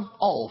Spirit on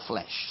all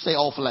flesh. Say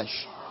all flesh.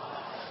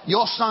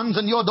 Your sons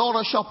and your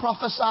daughters shall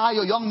prophesy,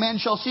 your young men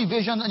shall see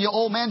visions, and your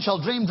old men shall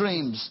dream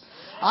dreams.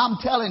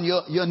 I'm telling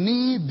you, you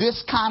need this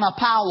kind of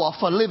power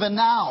for living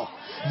now.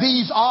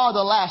 These are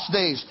the last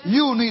days.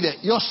 You need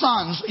it. Your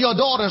sons, your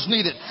daughters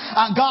need it.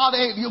 And God,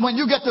 when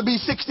you get to be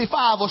 65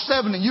 or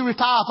 70, you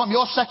retire from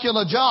your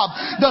secular job,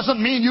 doesn't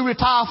mean you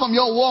retire from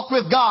your walk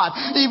with God.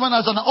 Even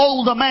as an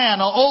older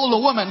man or older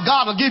woman,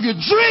 God will give you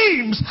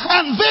dreams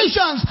and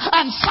visions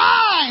and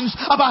signs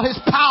about His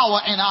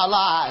power in our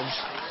lives.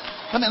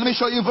 Let me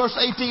show you verse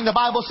 18. The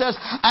Bible says,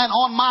 and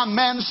on my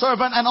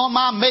manservant and on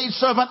my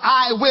maidservant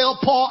I will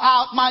pour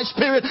out my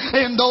Spirit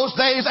in those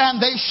days, and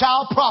they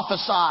shall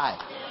prophesy.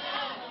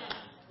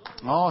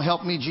 Oh,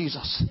 help me,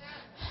 Jesus.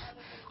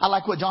 I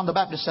like what John the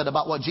Baptist said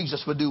about what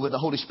Jesus would do with the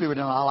Holy Spirit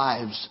in our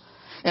lives.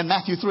 In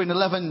Matthew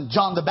 3:11,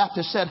 John the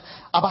Baptist said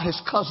about his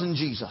cousin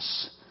Jesus.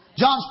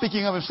 John,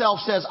 speaking of himself,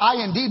 says,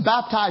 I indeed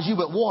baptize you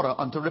with water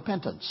unto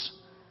repentance.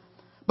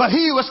 But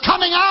he who is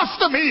coming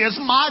after me is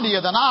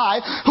mightier than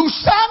I, whose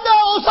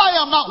sandals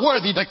I am not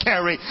worthy to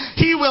carry.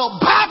 He will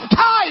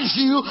baptize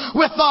you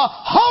with the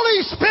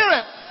Holy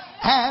Spirit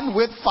and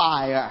with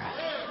fire.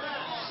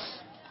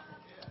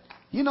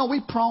 You know,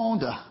 we're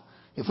prone to,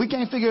 if we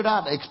can't figure it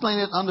out, explain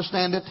it,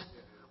 understand it,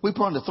 we're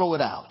prone to throw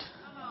it out.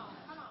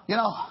 You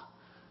know,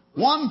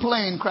 one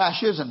plane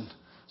crashes and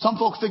some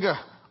folks figure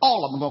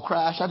all of them going to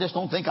crash. I just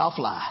don't think I'll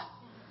fly.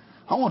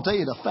 I want to tell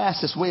you the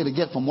fastest way to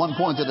get from one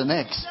point to the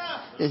next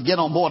is get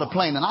on board a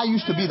plane. And I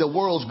used to be the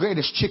world's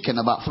greatest chicken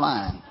about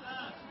flying.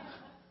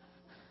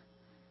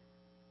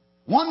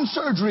 One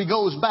surgery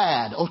goes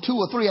bad, or two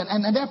or three, and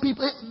there are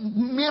people,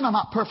 men are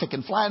not perfect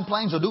in flying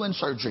planes or doing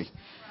surgery.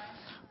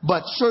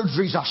 But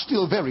surgeries are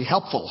still very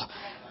helpful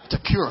to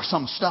cure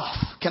some stuff.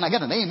 Can I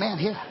get an amen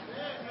here?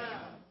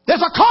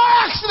 There's a car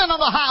accident on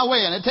the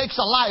highway and it takes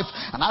a life.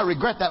 And I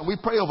regret that. We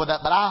pray over that.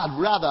 But I'd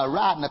rather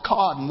ride in a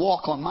car and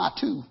walk on my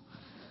 2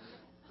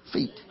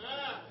 feet.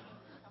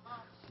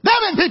 There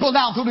have been people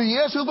down through the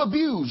years who've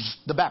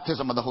abused the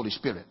baptism of the Holy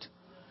Spirit.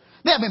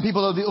 There have been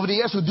people over the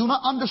years who do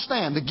not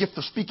understand the gift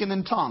of speaking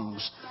in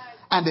tongues.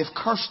 And they've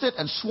cursed it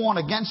and sworn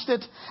against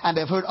it. And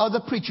they've heard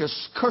other preachers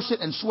curse it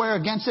and swear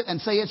against it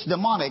and say it's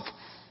demonic,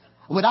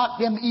 without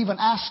them even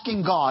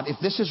asking God, if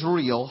this is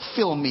real,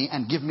 fill me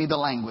and give me the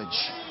language.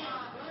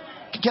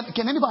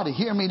 Can anybody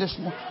hear me this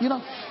morning? You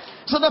know?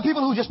 So there are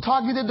people who just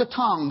targeted the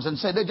tongues and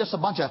said they're just a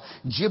bunch of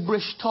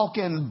gibberish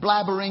talking,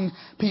 blabbering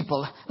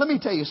people. Let me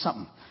tell you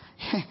something.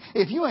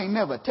 If you ain't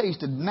never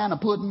tasted manna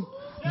pudding,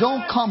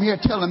 don't come here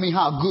telling me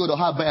how good or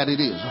how bad it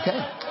is, okay?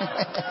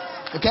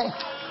 Okay?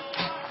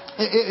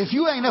 If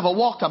you ain't ever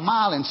walked a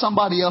mile in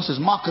somebody else's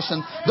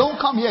moccasin, don't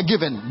come here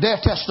giving their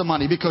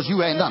testimony because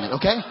you ain't done it,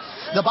 okay?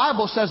 The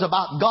Bible says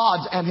about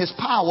God and His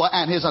power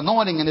and His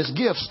anointing and His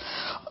gifts.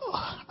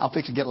 I'll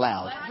fix it, get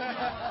loud.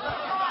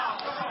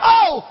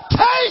 Oh,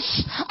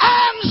 taste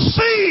and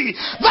see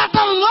that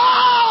the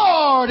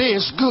Lord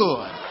is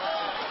good.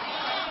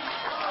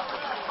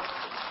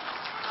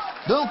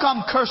 Don't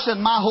come cursing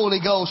my Holy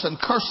Ghost and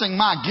cursing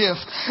my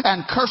gift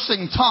and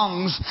cursing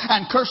tongues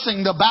and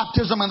cursing the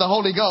baptism in the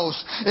Holy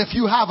Ghost if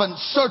you haven't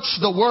searched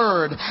the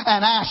Word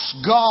and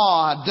asked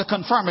God to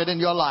confirm it in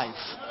your life.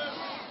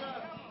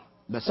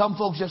 But some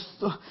folks just,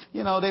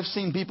 you know, they've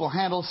seen people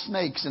handle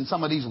snakes in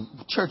some of these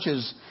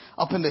churches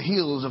up in the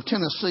hills of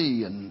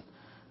Tennessee and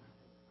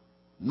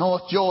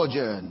North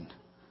Georgia and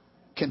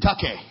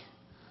Kentucky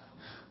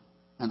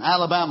and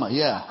Alabama,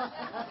 yeah.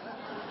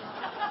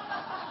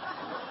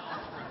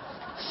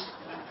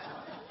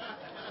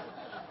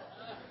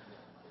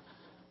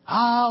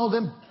 All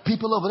them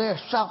people over there,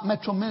 South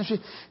Metro Ministry,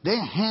 they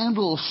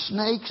handle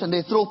snakes and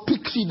they throw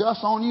pixie dust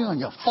on you and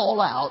you fall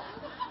out.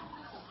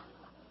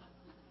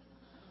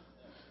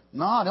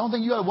 No, the only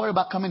thing you got to worry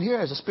about coming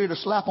here is a spirit of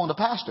slap on the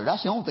pastor.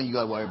 That's the only thing you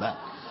got to worry about.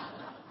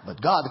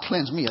 But God to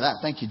cleanse me of that.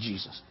 Thank you,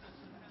 Jesus.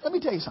 Let me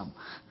tell you something.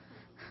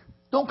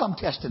 Don't come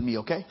testing me,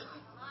 okay?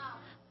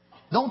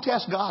 Don't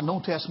test God.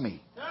 Don't test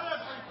me.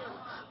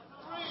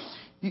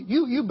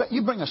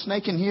 You bring a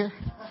snake in here,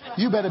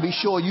 you better be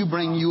sure you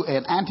bring you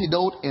an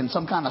antidote in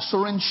some kind of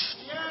syringe,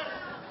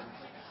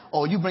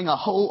 or you bring a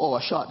hoe or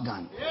a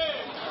shotgun.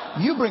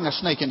 You bring a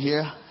snake in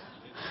here,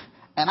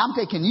 and I'm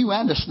taking you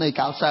and the snake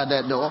outside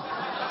that door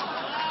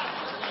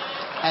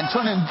and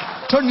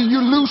turning you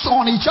loose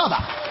on each other.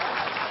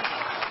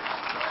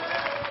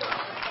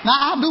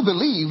 Now, I do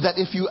believe that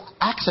if you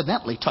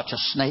accidentally touch a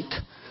snake,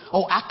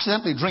 or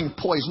accidentally drink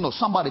poison, or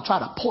somebody try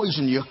to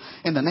poison you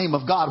in the name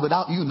of God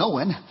without you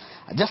knowing,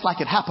 just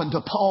like it happened to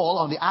Paul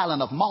on the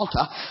island of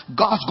Malta,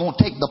 God's going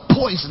to take the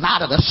poison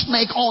out of the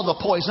snake, all the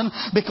poison,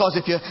 because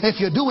if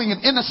you're doing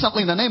it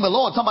innocently in the name of the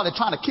Lord, somebody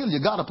trying to kill you,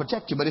 God will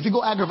protect you. But if you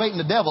go aggravating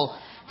the devil,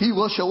 He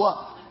will show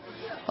up.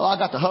 Oh, I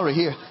got to hurry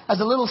here.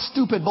 As a little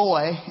stupid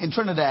boy in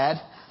Trinidad,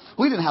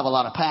 we didn't have a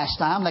lot of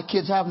pastime that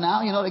kids have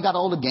now. You know, they got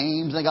all the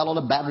games, they got all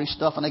the battery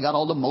stuff, and they got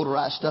all the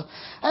motorized stuff.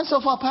 And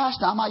so for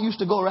pastime, I used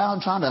to go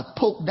around trying to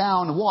poke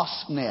down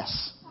wasp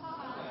nests.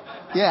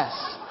 Yes,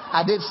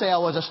 I did say I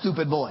was a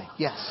stupid boy.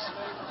 Yes.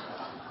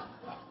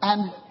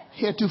 And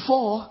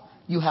heretofore,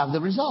 you have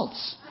the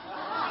results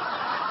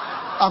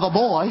of a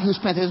boy who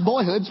spent his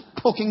boyhood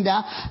poking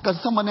down,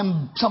 because some of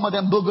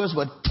them boogers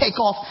would take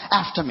off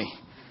after me.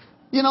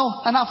 You know,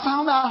 and I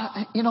found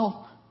out, you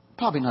know,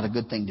 probably not a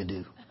good thing to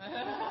do.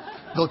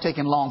 Go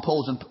taking long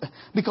poles,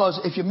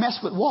 because if you mess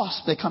with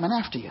wasps, they're coming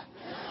after you.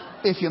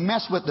 If you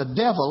mess with the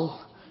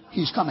devil,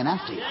 he's coming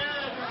after you.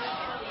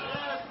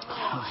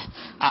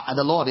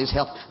 The Lord is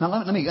help. Now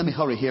let me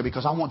hurry here,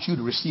 because I want you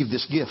to receive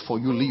this gift before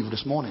you leave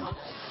this morning.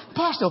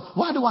 Pastor,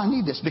 why do I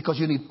need this? Because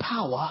you need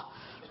power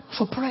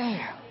for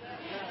prayer.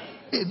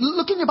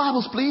 Look in your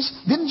Bibles, please.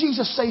 Didn't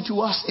Jesus say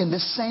to us in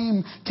this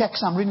same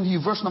text I'm reading to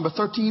you, verse number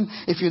 13?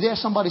 If you're there,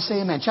 somebody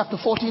say amen. Chapter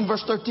 14,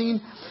 verse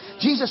 13.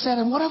 Jesus said,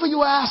 and whatever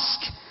you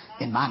ask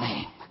in my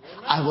name,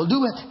 I will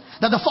do it,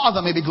 that the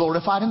Father may be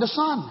glorified in the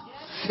Son.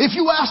 If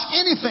you ask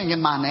anything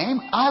in my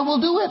name, I will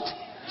do it.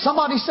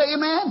 Somebody say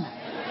amen.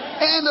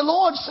 And the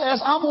Lord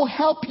says, I will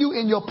help you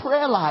in your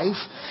prayer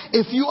life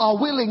if you are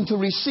willing to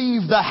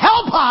receive the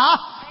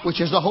helper,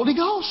 which is the Holy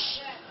Ghost.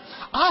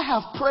 I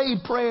have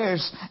prayed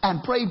prayers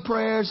and prayed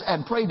prayers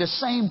and prayed the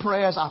same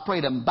prayers. I've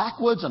prayed them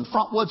backwards and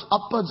frontwards,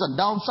 upwards and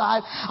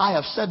downside. I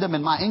have said them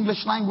in my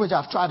English language.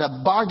 I've tried to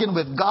bargain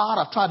with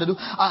God. I've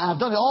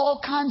done it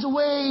all kinds of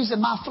ways in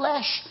my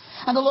flesh.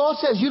 And the Lord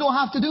says, you don't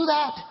have to do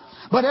that.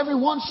 But every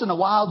once in a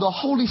while, the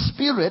Holy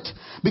Spirit,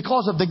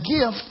 because of the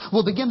gift,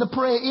 will begin to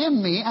pray in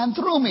me and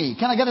through me.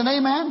 Can I get an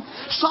amen?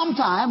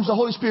 Sometimes the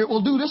Holy Spirit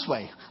will do this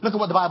way. Look at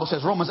what the Bible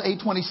says, Romans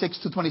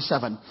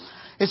 8:26-27.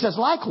 It says,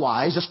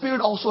 likewise, the Spirit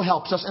also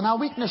helps us in our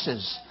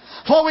weaknesses.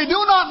 For we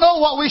do not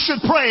know what we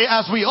should pray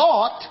as we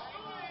ought.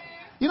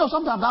 You know,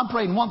 sometimes I'm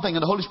praying one thing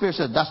and the Holy Spirit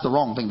says, that's the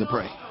wrong thing to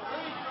pray.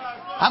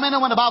 How many know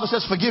when the Bible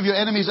says forgive your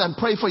enemies and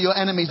pray for your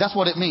enemies, that's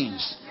what it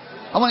means?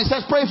 And when it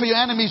says pray for your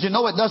enemies, you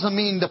know it doesn't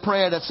mean the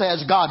prayer that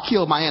says, God,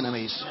 kill my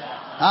enemies.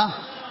 Huh?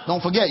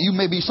 Don't forget, you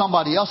may be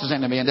somebody else's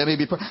enemy, and there may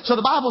be. So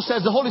the Bible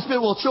says the Holy Spirit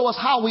will show us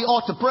how we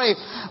ought to pray.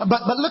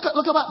 But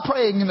look about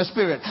praying in the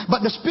Spirit. But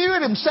the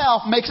Spirit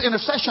Himself makes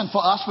intercession for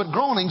us with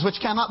groanings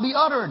which cannot be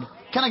uttered.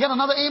 Can I get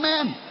another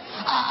amen?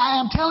 I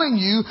am telling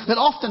you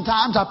that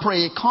oftentimes I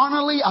pray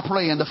carnally, I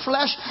pray in the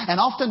flesh, and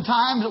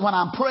oftentimes when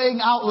I'm praying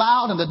out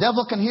loud and the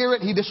devil can hear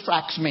it, he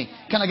distracts me.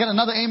 Can I get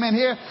another amen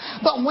here?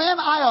 But when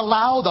I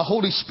allow the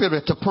Holy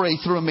Spirit to pray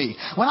through me,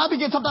 when I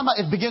begin, sometimes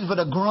it begins with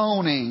a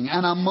groaning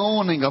and a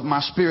moaning of my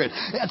spirit.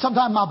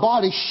 Sometimes my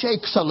body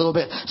shakes a little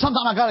bit.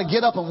 Sometimes I got to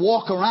get up and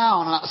walk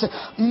around and I say,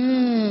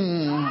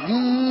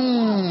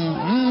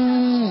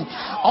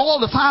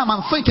 All the time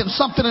I'm thinking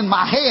something in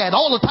my head.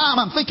 All the time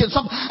I'm thinking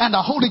something, and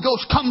the Holy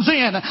Ghost comes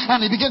in and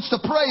He begins to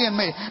pray in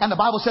me. And the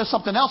Bible says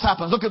something else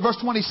happens. Look at verse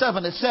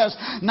 27. It says,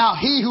 now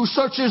He who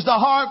searches the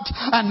heart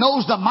and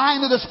knows the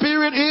mind of the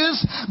Spirit is,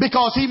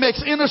 because He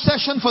makes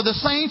intercession for the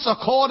saints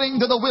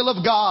according to the will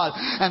of God.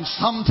 And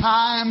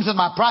sometimes in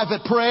my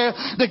private prayer,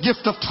 the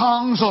gift of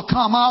tongues will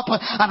come up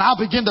and I'll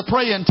begin to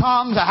pray in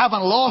tongues. I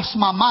haven't lost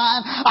my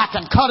mind. I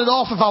can cut it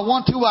off if I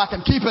want to. I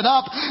can keep it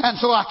up. And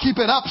so I keep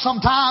it up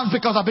sometimes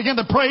because I begin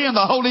to pray in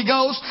the Holy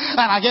Ghost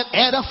and I get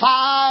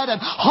edified and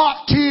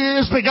hot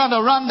tears begin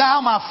to run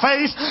down my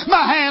face.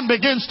 My hand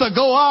begins to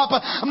go up.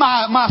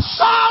 My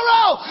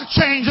sorrow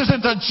changes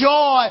into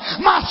joy.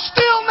 My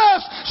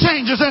stillness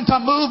changes into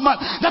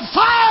movement. The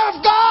fire of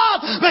God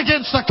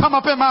begins to come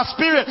up in my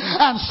spirit,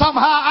 and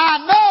somehow I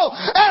know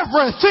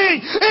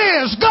everything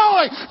is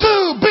going to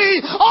be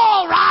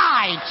all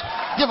right.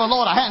 Give the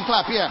Lord a hand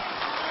clap here.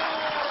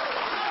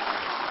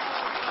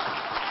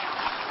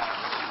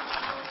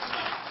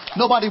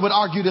 Nobody would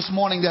argue this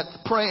morning that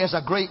prayer is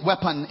a great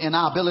weapon in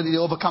our ability to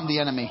overcome the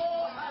enemy.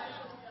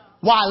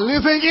 While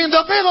living in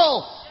the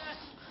middle.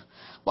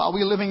 While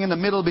we're living in the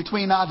middle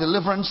between our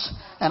deliverance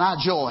and our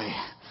joy.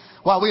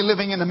 While we're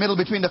living in the middle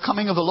between the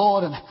coming of the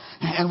Lord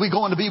and we're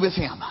going to be with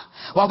Him.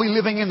 While we're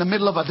living in the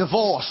middle of a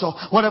divorce or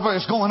whatever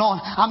is going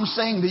on. I'm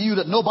saying to you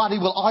that nobody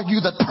will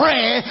argue that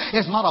prayer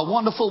is not a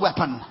wonderful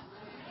weapon.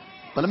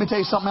 But let me tell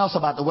you something else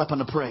about the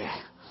weapon of prayer.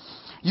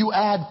 You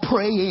add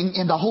praying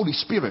in the Holy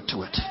Spirit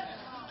to it.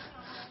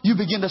 You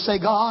begin to say,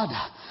 God,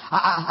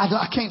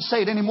 I can't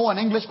say it anymore in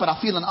English, but I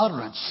feel an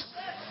utterance.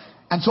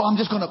 And so I'm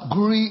just going to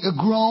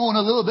groan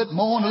a little bit,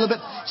 moan a little bit.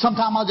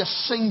 Sometimes I'll just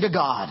sing to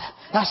God.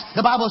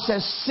 The Bible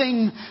says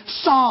sing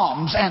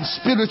psalms and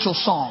spiritual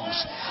songs.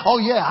 Oh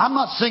yeah, I'm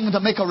not singing to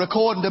make a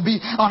recording to be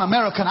on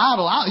American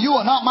Idol. You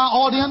are not my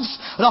audience.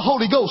 The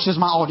Holy Ghost is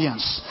my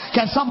audience.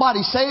 Can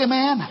somebody say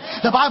amen?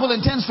 The Bible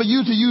intends for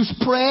you to use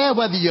prayer,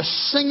 whether you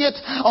sing it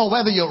or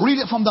whether you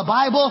read it from the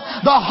Bible.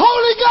 The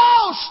Holy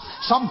Ghost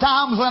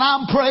Sometimes when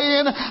I'm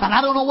praying and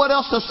I don't know what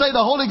else to say,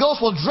 the Holy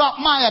Ghost will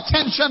drop my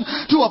attention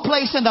to a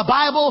place in the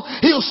Bible.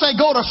 He'll say,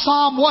 go to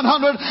Psalm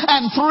 103.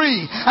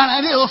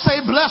 And he'll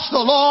say, bless the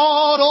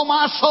Lord, O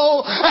my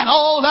soul, and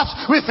all that's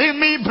within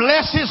me,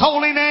 bless his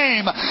holy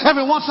name.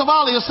 Every once in a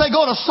while he'll say,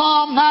 go to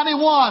Psalm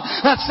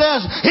 91 that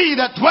says, he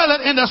that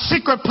dwelleth in the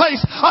secret place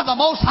of the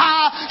Most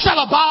High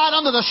shall abide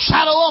under the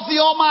shadow of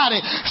the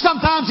Almighty.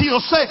 Sometimes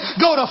he'll say,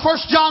 go to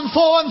 1 John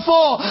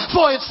 4:4,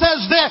 for it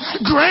says there,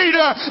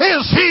 greater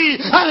is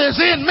he that is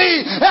in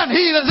me than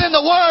he that is in the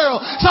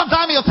world.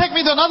 Sometimes he'll take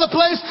me to another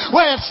place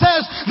where it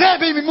says,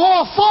 there be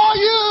more for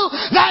you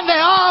than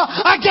there are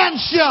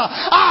against you.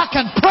 I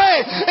can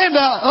pray in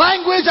the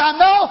language I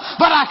know,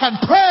 but I can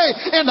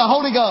pray in the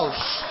Holy Ghost.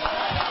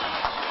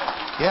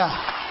 Yeah.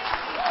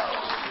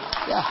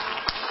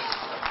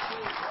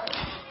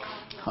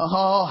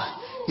 Oh,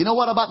 you know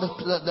what about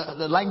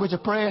the language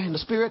of prayer in the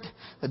Spirit?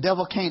 The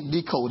devil can't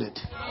decode it.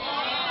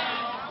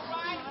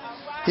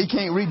 He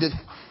can't read it.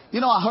 You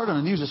know, I heard on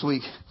the news this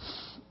week,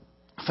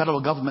 the federal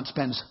government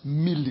spends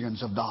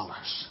millions of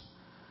dollars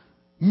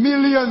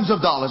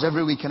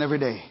every week and every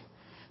day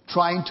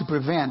trying to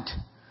prevent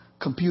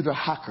computer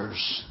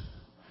hackers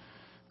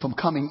from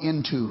coming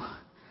into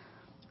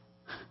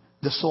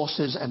the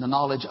sources and the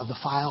knowledge of the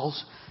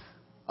files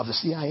of the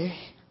CIA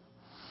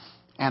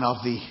and of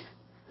the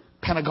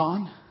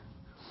Pentagon,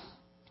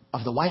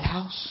 of the White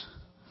House.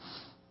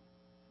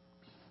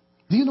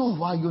 Do you know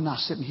while you're not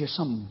sitting here,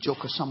 some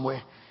joker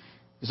somewhere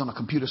is on a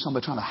computer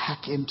somewhere trying to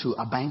hack into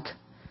a bank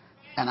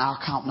and our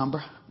account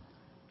number,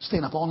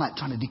 staying up all night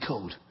trying to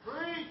decode.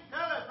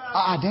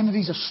 Our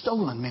identities are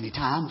stolen many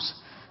times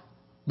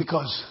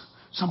because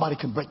somebody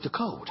can break the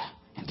code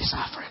and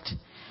decipher it.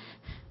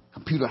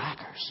 Computer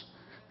hackers.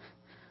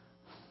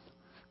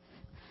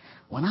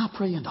 When I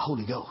pray in the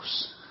Holy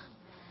Ghost,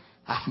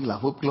 I feel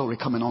like whoop glory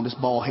coming on this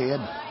bald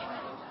head.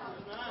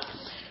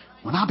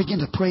 When I begin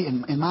to pray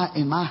in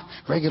my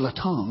regular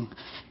tongue,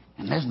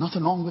 and there's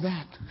nothing wrong with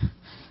that,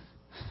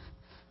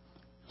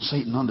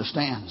 Satan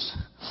understands,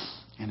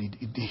 and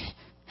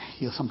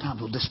he'll sometimes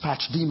will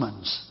dispatch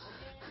demons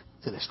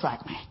to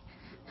distract me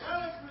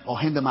or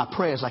hinder my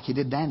prayers like he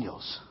did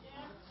Daniel's.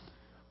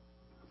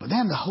 But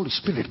then the Holy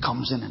Spirit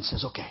comes in and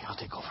says, okay, I'll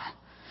take over.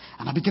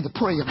 And I begin to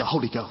pray in the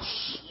Holy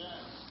Ghost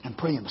and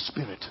pray in the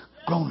Spirit,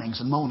 groanings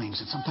and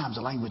moanings, and sometimes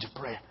the language of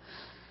prayer.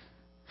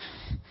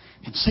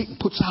 And Satan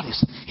puts out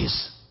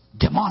his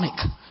demonic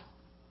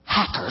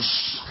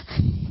hackers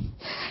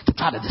to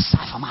try to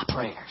decipher my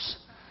prayers.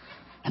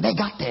 And they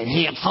got their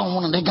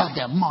headphone and they got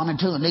their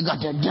monitor and they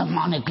got their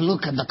demonic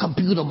look at the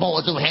computer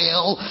boys of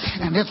hell.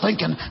 And they're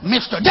thinking,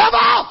 Mr.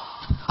 Devil,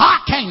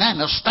 I can't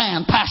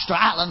understand Pastor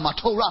Alan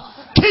Matura.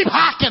 Keep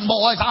hacking,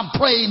 boys. I'm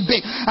praying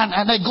big.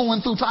 And they're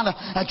going through trying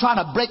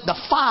to break the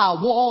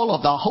firewall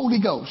of the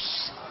Holy Ghost.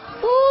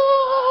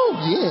 Ooh,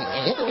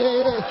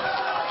 yeah.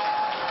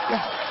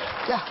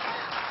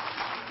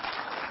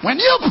 When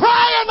you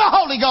pray in the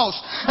Holy Ghost,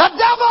 the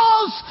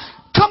devil's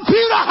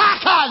computer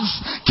hackers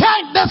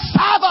can't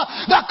decipher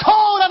the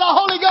code of the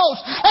Holy Ghost.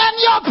 And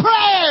your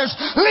prayers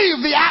leave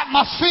the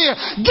atmosphere,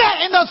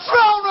 get in the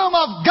throne room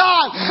of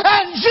God,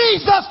 and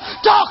Jesus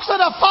talks to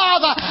the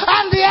Father,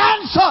 and the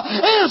answer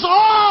is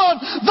on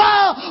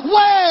the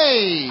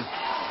way.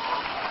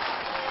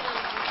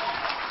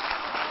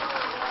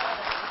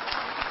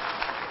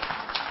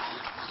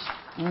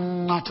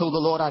 I told the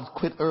Lord I'd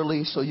quit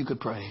early so you could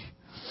pray.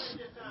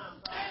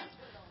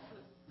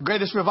 The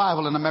greatest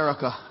revival in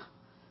America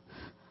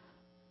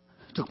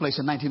took place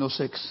in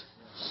 1906,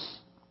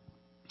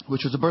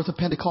 which was the birth of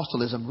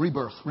Pentecostalism,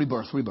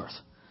 rebirth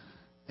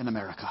in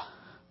America.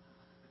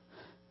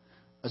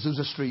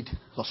 Azusa Street,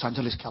 Los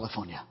Angeles,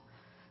 California,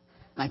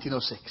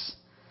 1906.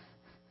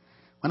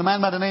 When a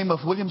man by the name of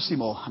William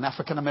Seymour, an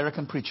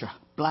African-American preacher,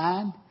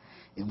 blind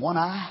in one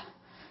eye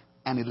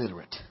and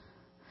illiterate,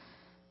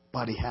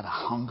 but he had a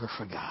hunger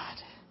for God.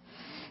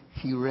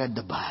 He read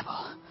the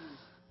Bible.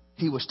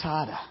 He was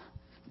tired of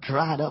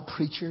dried up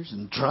preachers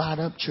and dried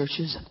up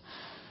churches and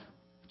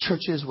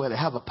churches where they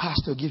have a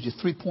pastor who gives you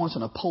 3 points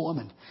and a poem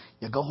and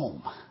you go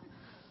home.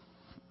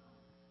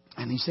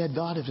 And he said,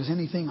 God, if there's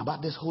anything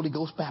about this Holy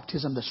Ghost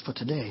baptism that's for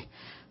today,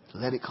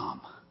 let it come.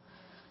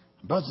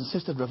 Brothers and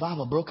sisters,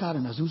 revival broke out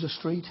in Azusa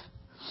Street.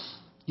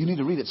 You need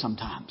to read it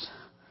sometimes.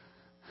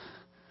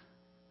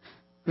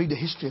 Read the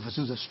history of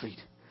Azusa Street.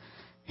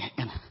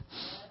 And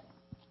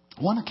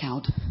one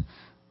account,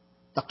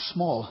 Dr.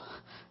 Small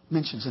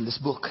mentions in this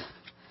book,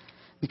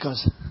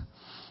 because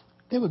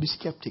there would be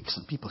skeptics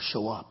and people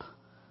show up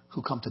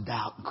who come to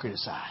doubt and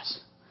criticize.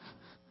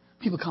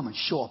 People come and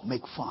show up,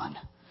 make fun.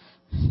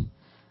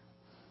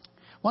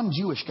 One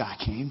Jewish guy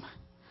came,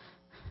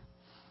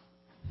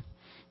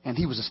 and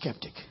he was a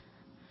skeptic.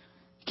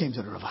 He came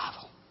to the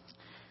revival.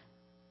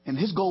 And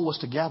his goal was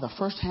to gather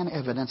first-hand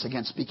evidence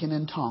against speaking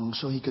in tongues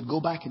so he could go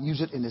back and use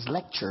it in his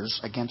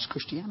lectures against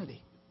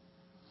Christianity.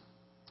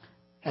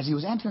 As he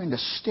was entering the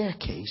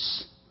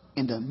staircase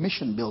in the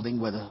mission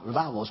building where the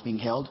revival was being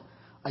held,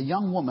 a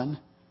young woman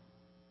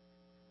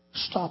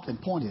stopped and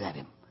pointed at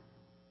him.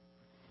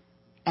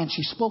 And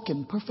she spoke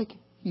in perfect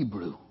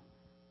Hebrew,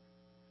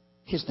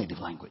 his native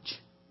language.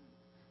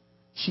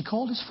 She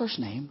called his first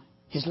name,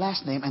 his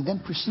last name, and then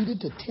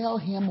proceeded to tell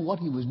him what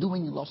he was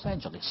doing in Los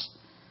Angeles.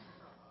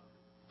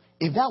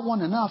 If that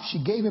wasn't enough,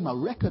 she gave him a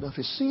record of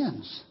his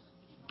sins.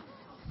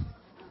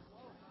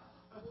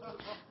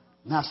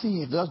 Now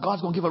see, if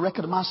God's going to give a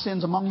record of my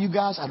sins among you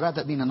guys, I'd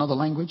rather that be in another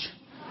language.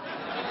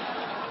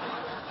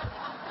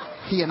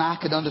 He and I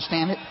could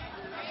understand it,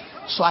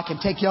 so I can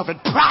take care of it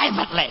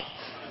privately.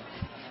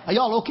 Are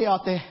y'all okay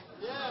out there?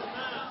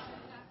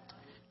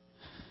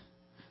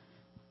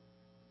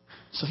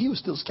 So he was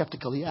still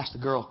skeptical. He asked the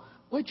girl,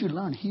 where'd you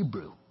learn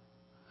Hebrew?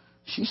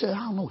 She said,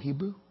 I don't know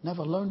Hebrew.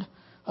 Never learned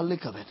a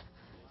lick of it.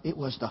 It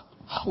was the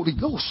Holy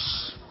Ghost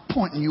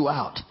pointing you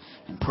out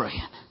and praying.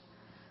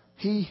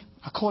 He,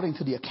 according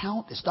to the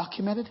account, it's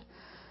documented,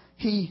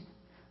 he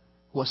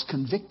was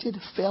convicted,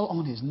 fell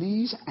on his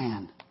knees,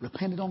 and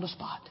repented on the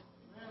spot.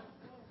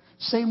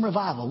 Same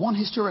revival. One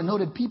historian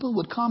noted people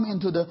would come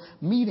into the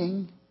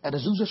meeting at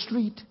Azusa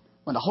Street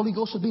when the Holy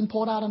Ghost was being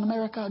poured out in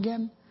America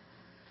again.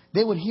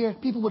 They would hear,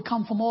 people would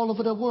come from all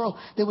over the world.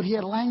 They would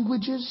hear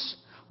languages,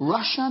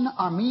 Russian,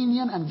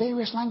 Armenian, and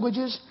various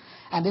languages,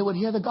 and they would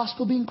hear the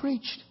gospel being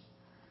preached.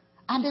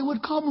 And they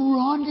would come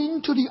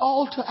running to the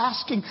altar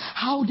asking,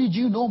 how did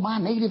you know my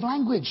native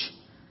language?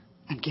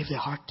 And give their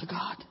heart to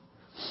God.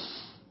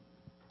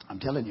 I'm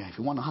telling you, if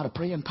you want to know how to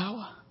pray in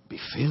power, be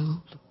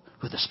filled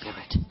with the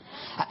Spirit.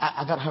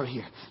 I got to hurry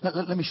here.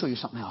 Let me show you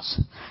something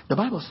else. The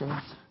Bible says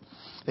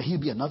that he'll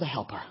be another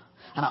helper.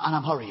 And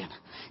I'm hurrying.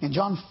 In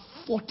John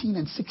 14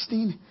 and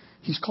 16,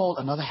 he's called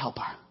another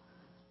helper.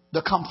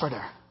 The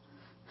Comforter.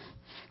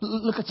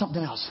 Look at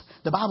something else.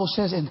 The Bible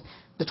says in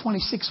the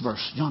 26th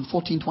verse, John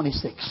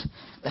 14:26,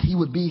 that he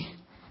would be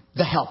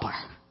the helper.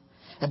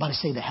 Everybody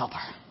say the helper.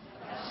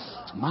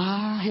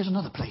 Here's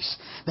another place.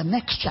 The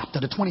next chapter,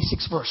 the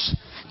 26th verse.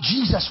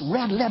 Jesus,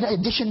 red letter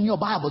edition in your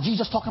Bible.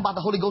 Jesus talking about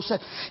the Holy Ghost said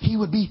he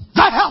would be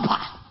the helper.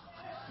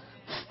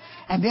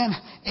 And then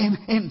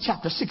in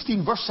chapter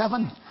 16, verse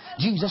 7,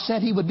 Jesus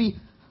said he would be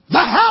the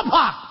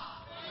helper.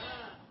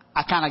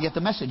 I kind of get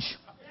the message.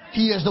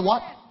 He is the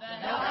what?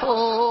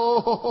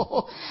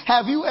 Oh,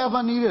 have you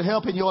ever needed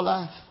help in your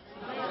life?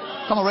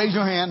 Come on, raise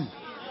your hand.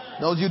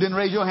 Those of you who didn't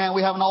raise your hand,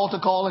 we have an altar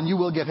call and you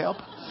will get help.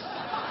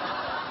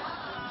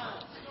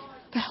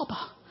 The helper.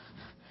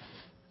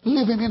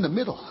 Living in the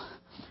middle.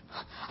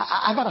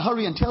 I got to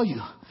hurry and tell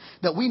you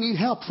that we need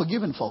help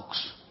forgiving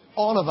folks.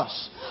 All of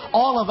us.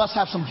 All of us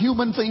have some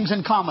human things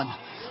in common.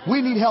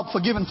 We need help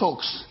forgiving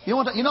folks. You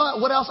know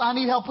what else I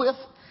need help with?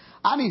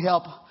 I need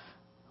help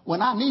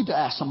when I need to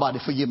ask somebody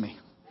to forgive me.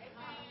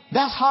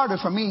 That's harder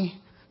for me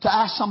to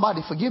ask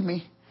somebody to forgive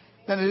me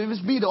than it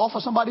is me to offer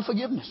somebody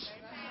forgiveness.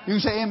 You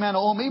say amen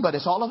or me, but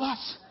it's all of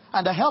us.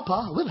 And the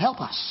helper will help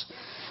us.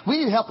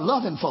 We need help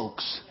loving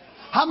folks.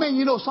 How many of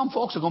you know some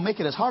folks are going to make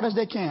it as hard as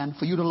they can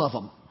for you to love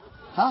them?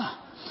 Huh?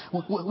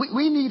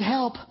 We need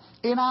help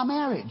in our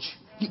marriage.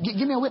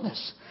 Give me a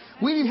witness.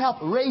 We need help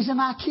raising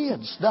our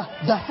kids.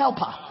 The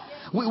helper.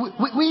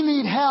 We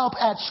need help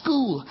at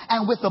school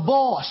and with the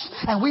boss.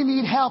 And we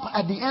need help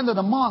at the end of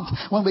the month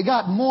when we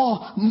got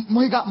more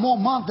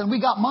month than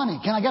we got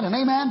money. Can I get an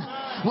amen?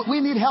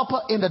 We need help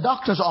in the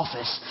doctor's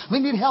office.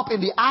 We need help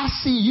in the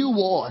ICU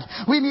ward.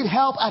 We need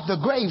help at the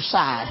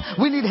graveside.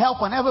 We need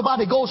help when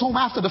everybody goes home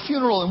after the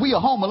funeral and we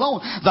are home alone.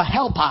 The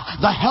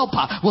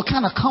helper will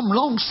kind of come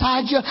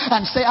alongside you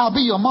and say, I'll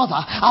be your mother.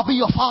 I'll be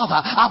your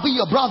father. I'll be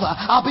your brother.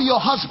 I'll be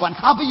your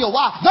husband. I'll be your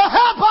wife. The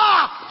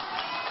helper!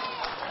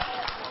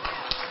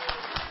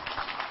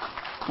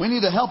 We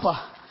need a helper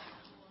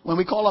when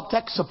we call up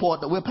tech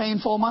support that we're paying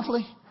for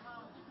monthly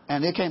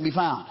and they can't be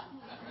found.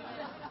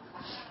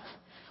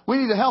 We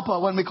need a helper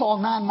when we call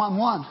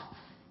 911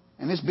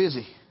 and it's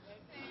busy.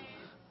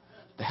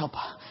 The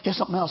helper. Here's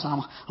something else.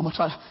 I'm going to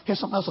try. Here's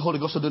something else the Holy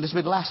Ghost will do. This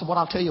will be the last of what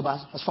I'll tell you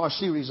about as far as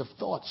series of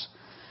thoughts.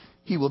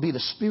 He will be the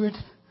Spirit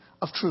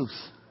of truth.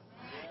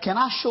 Can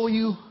I show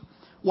you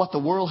what the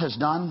world has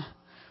done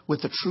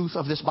with the truth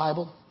of this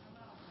Bible?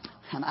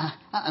 And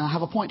I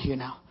have a point here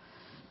now.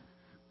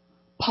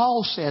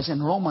 Paul says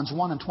in Romans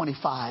 1 and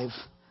 25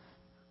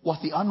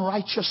 what the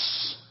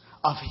unrighteous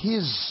of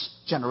his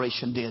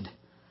generation did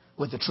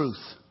with the truth.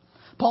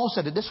 Paul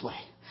said it this way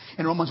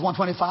in Romans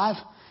 1:25,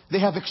 they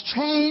have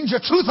exchanged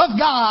the truth of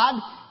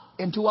God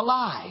into a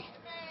lie,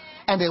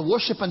 and they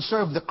worship and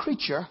serve the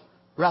creature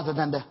rather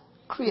than the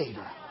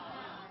Creator.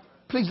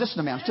 Please listen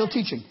to me. I'm still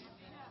teaching.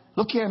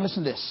 Look here and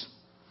listen to this.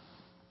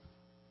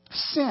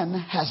 Sin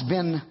has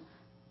been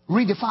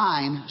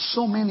redefined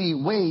so many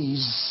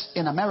ways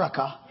in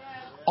America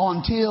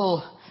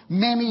until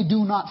many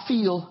do not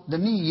feel the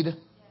need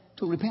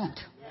to repent.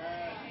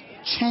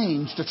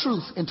 Change the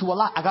truth into a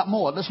lie. I got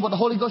more. This is what the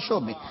Holy Ghost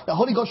showed me. The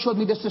Holy Ghost showed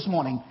me this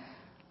morning.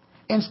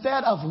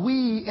 Instead of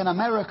we in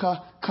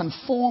America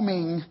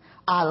conforming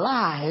our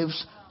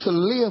lives to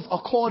live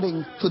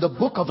according to the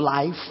book of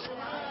life,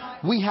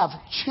 we have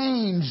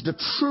changed the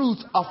truth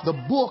of the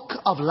book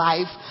of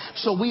life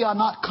so we are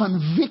not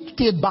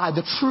convicted by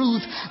the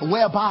truth,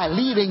 whereby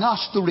leading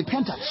us to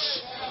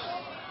repentance.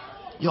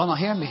 Y'all not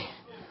hearing me?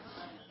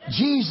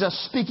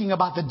 Jesus, speaking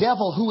about the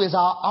devil, who is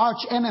our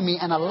arch enemy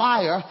and a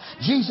liar,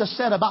 Jesus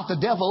said about the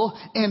devil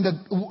in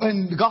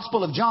the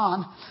Gospel of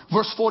John,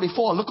 verse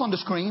 44. Look on the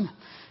screen.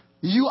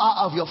 You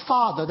are of your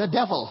father, the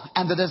devil,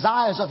 and the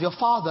desires of your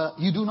father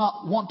you do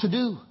not want to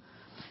do.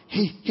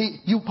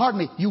 You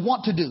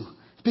want to do.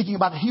 Speaking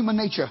about the human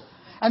nature.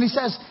 And he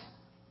says,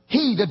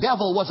 he, the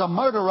devil, was a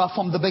murderer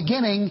from the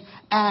beginning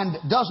and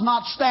does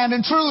not stand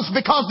in truth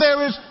because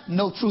there is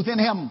no truth in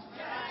him.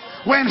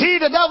 When he,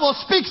 the devil,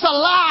 speaks a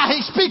lie,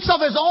 he speaks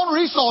of his own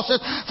resources,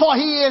 for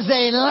he is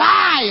a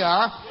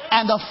liar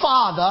and the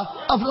father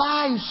of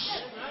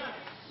lies.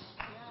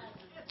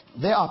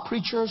 There are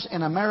preachers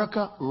in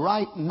America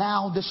right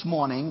now this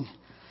morning,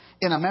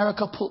 in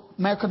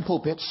American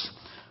pulpits,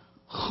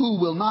 who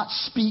will not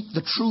speak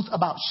the truth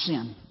about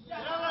sin.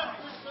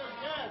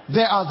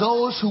 There are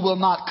those who will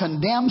not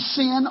condemn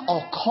sin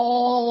or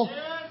call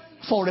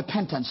for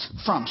repentance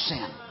from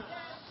sin.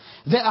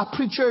 There are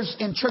preachers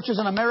in churches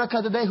in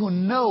America today who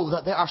know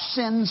that there are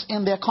sins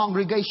in their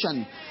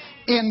congregation,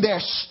 in their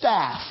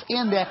staff,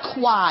 in their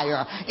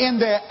choir, in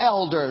their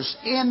elders,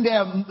 in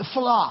their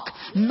flock.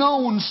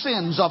 Known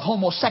sins of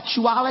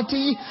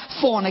homosexuality,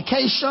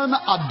 fornication,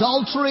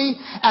 adultery,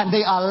 and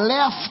they are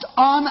left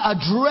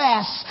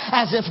unaddressed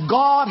as if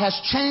God has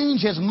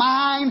changed his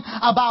mind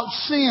about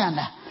sin.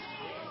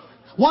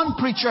 One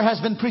preacher has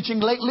been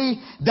preaching lately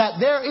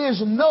that there is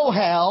no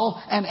hell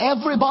and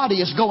everybody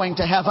is going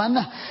to heaven.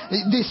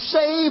 The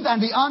saved and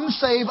the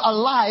unsaved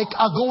alike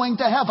are going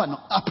to heaven.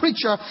 A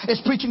preacher is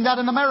preaching that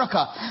in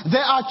America.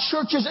 There are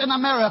churches in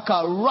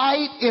America,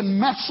 right in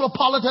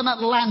metropolitan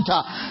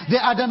Atlanta.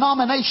 There are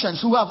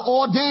denominations who have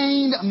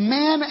ordained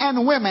men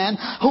and women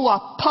who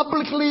are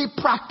publicly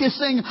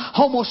practicing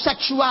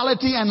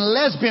homosexuality and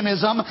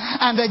lesbianism,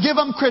 and they give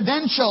them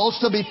credentials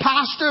to be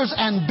pastors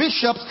and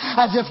bishops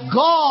as if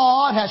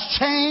God has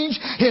changed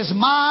his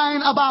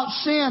mind about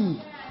sin.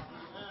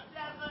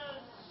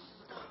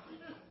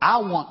 I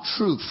want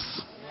truth.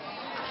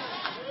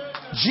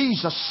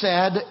 Jesus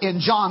said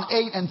in John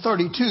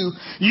 8:32,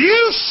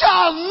 you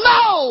shall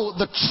know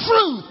the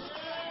truth,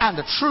 and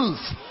the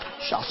truth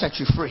shall set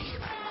you free.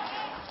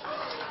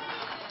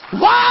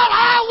 While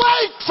I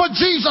wait for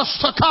Jesus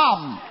to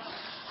come,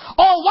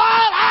 or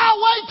while I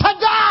wait to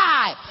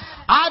die,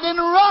 I didn't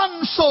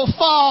run so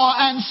far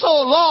and so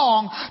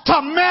long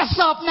to mess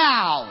up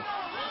now.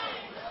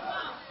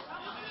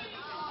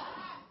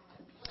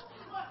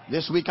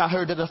 This week I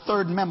heard that a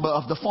third member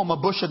of the former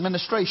Bush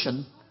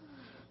administration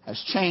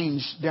has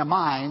changed their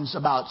minds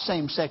about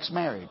same-sex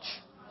marriage.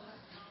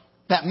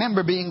 That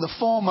member being the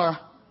former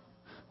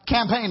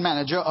campaign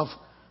manager of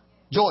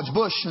George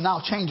Bush, who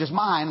now changed his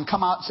mind and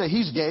come out and say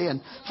he's gay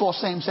and for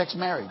same-sex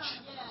marriage.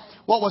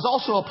 What was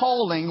also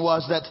appalling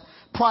was that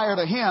prior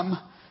to him,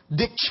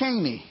 Dick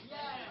Cheney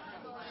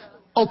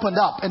opened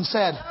up and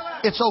said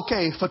it's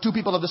okay for two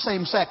people of the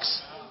same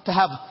sex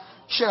to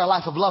share a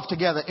life of love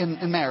together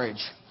in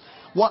marriage.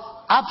 What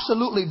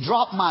absolutely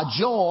dropped my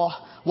jaw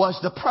was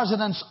the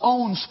president's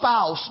own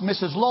spouse,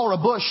 Mrs. Laura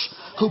Bush,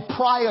 who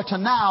prior to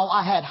now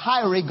I had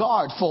high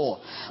regard for.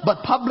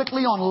 But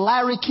publicly on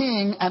Larry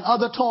King and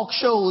other talk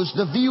shows,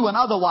 The View and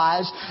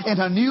otherwise, in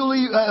her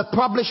newly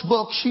published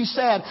book, she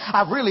said,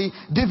 I've really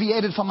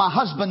deviated from my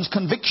husband's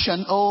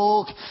conviction.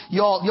 Oh,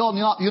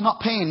 you're not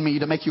paying me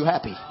to make you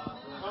happy.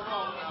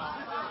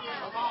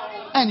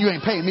 And you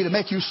ain't paying me to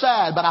make you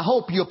sad, but I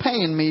hope you're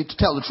paying me to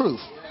tell the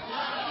truth.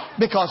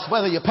 Because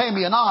whether you pay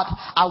me or not,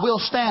 I will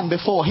stand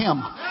before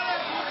him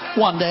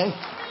one day.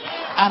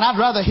 And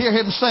I'd rather hear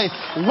him say,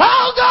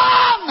 well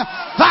done,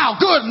 thou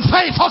good and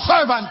faithful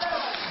servant.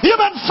 You've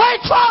been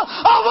faithful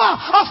over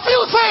a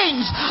few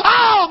things.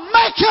 I'll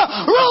make you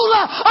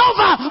ruler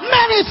over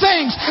many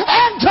things.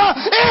 Enter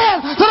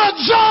into the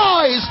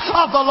joys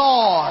of the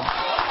Lord.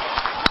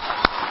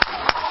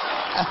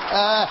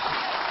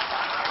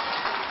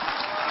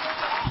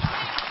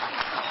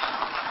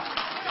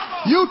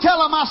 You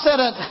tell him I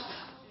said it.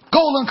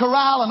 Golden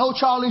Corral and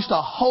O'Charlie's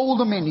to hold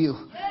them in you.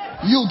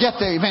 You'll get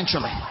there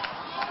eventually.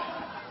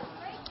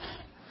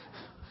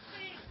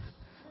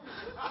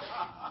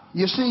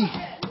 You see,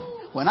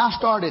 when I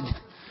started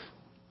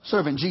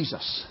serving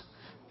Jesus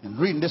and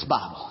reading this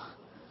Bible,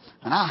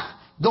 and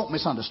don't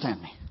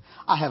misunderstand me,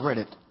 I have read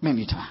it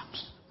many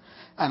times,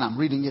 and I'm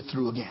reading it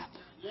through again.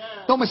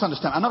 Don't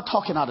misunderstand. I'm not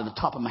talking out of the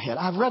top of my head.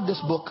 I've read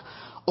this book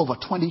over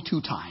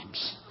 22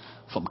 times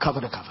from cover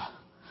to cover.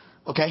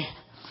 Okay?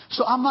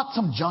 So I'm not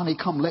some Johnny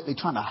come lately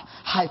trying to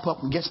hype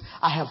up and guess.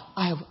 I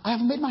have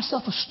made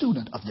myself a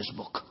student of this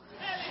book.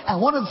 And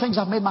one of the things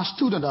I've made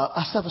myself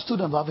a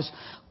student of is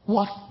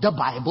what the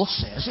Bible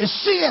says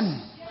is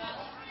sin.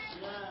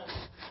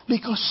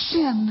 Because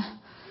sin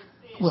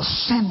will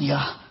send you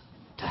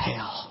to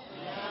hell.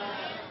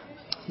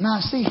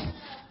 Now see,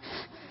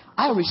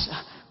 I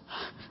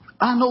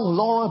know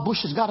Laura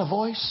Bush has got a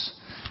voice.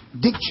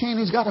 Dick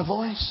Cheney's got a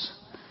voice.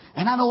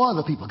 And I know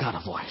other people got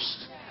a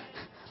voice.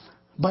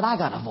 But I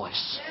got a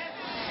voice.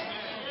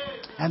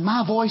 And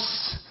my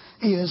voice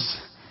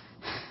is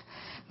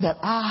that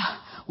I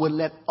would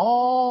let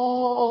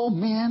all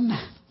men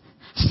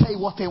say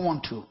what they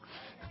want to.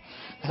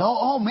 Let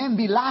all men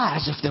be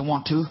liars if they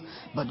want to,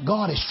 but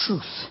God is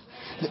truth.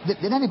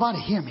 Did anybody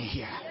hear me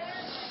here?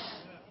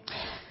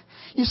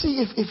 You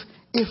see,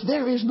 if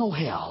there is no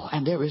hell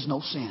and there is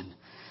no sin,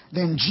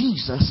 then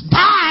Jesus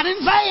died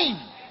in vain.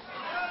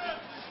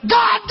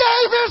 God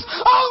gave His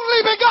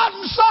only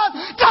begotten Son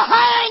to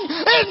hang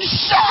in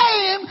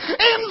shame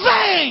in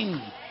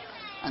vain.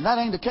 And that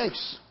ain't the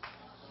case.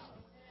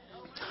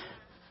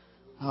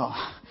 Oh,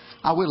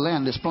 I will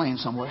land this plane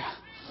somewhere.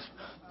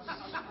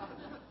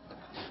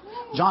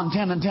 John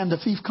 10:10, the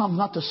thief comes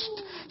not to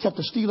except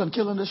to steal and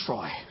kill and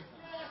destroy.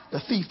 The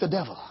thief, the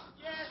devil.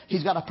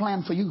 He's got a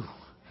plan for you.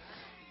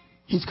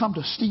 He's come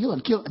to steal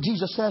and kill.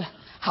 Jesus said,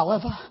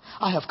 however,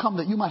 I have come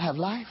that you might have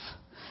life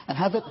and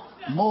have it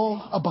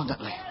more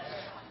abundantly.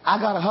 I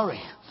got to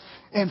hurry.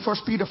 In 1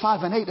 Peter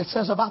 5:8, it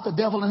says about the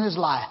devil and his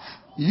lie.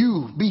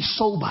 You be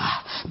sober,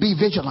 be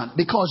vigilant,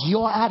 because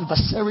your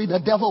adversary, the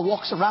devil,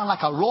 walks around like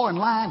a roaring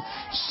lion,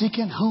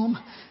 seeking whom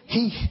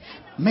he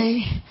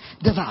may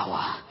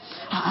devour.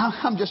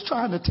 I'm just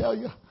trying to tell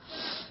you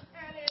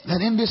that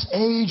in this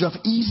age of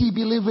easy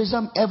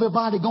believism,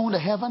 everybody going to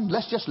heaven,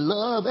 let's just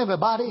love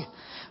everybody.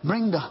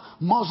 Bring the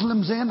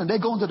Muslims in and they're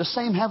going to the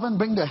same heaven.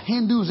 Bring the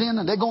Hindus in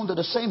and they're going to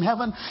the same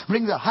heaven.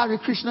 Bring the Hare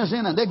Krishnas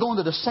in and they're going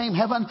to the same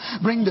heaven.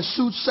 Bring the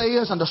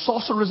soothsayers and the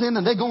sorcerers in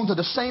and they're going to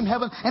the same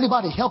heaven.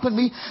 Anybody helping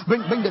me?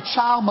 Bring the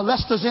child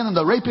molesters in and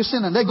the rapists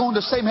in and they're going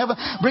to the same heaven.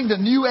 Bring the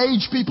new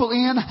age people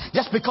in.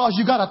 Just because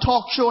you got a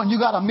talk show and you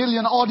got 1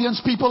 million audience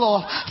people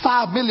or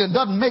 5 million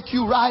doesn't make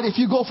you right if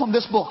you go from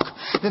this book.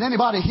 Did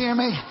anybody hear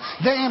me?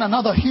 There ain't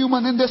another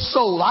human in this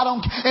soul.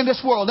 In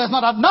this world. There's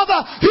not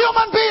another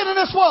human being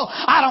in this world.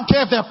 I don't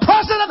care if they're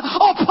president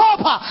or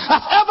pauper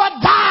that's ever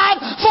died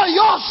for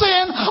your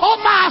sin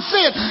or my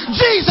sin.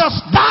 Jesus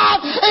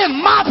died in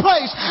my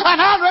place, and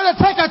I'd rather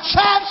take a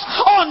chance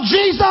on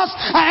Jesus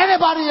and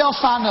anybody else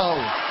I know.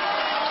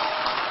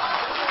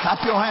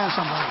 Clap your hands,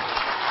 somebody.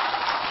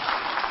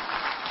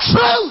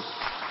 Truth.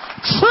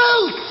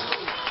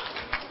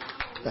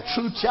 The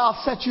truth shall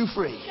set you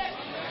free.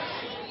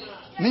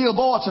 Neil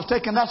Boortz have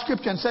taken that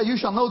scripture and said, you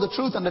shall know the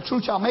truth and the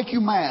truth shall make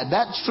you mad.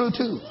 That's true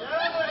too.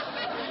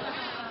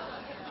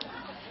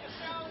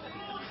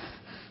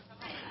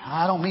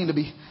 I don't mean to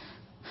be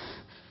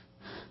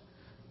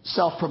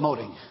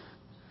self-promoting.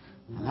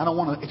 And I don't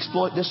want to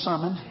exploit this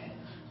sermon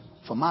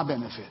for my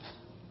benefit.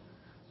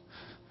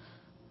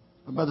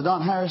 But Brother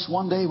Don Harris,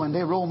 one day when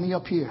they roll me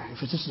up here,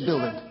 if it's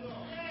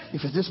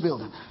this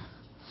building,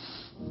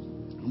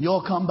 you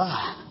all come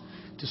by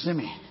to see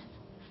me.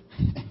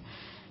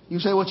 You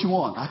say what you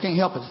want. I can't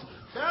help it.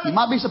 You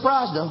might be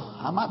surprised though.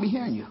 I might be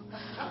hearing you.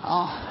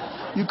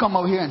 You come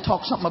over here and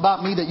talk something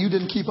about me that you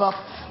didn't keep up.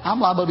 I'm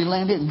liable to be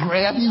landing and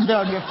grab you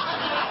down here.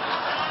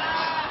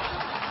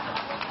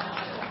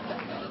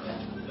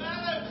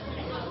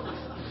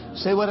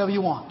 Say whatever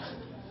you want.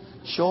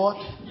 Short,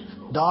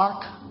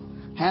 dark,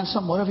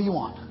 handsome, whatever you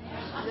want.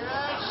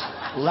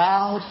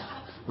 Loud,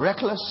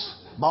 reckless,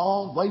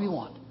 bald, whatever you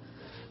want.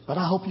 But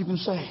I hope you can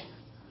say,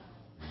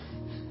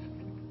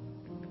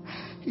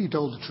 he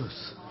told the truth.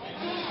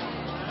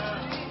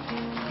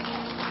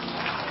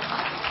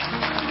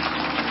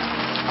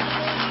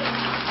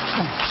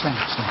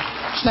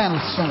 Stand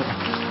with me.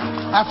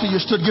 After you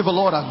stood, give the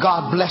Lord a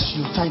God bless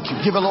you. Thank you.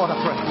 Give the Lord a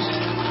praise.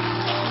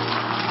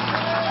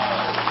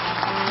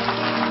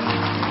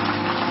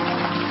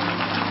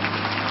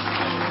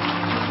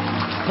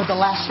 Put the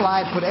last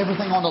slide. Put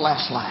everything on the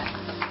last slide.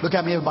 Look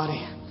at me,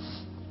 everybody.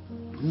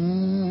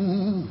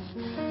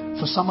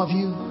 For some of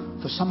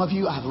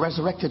you, I've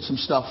resurrected some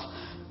stuff.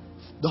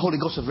 The Holy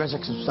Ghost has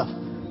resurrected some stuff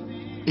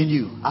in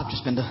you. I've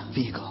just been the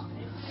vehicle.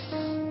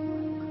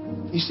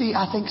 You see,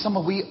 I think some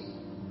of we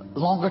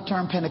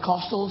longer-term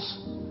Pentecostals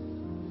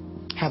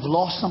have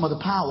lost some of the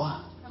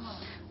power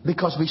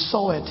because we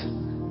saw it,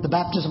 the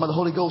baptism of the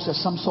Holy Ghost,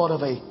 as some sort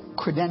of a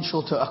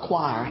credential to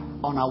acquire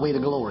on our way to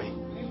glory.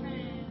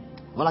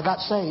 Well, I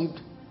got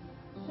saved.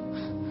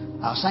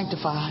 I was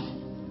sanctified.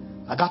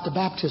 I got the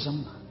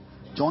baptism,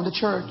 joined the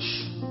church,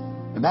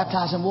 been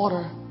baptized in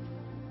water,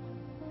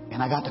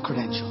 and I got the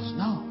credentials.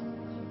 No.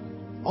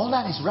 All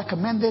that is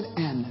recommended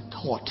and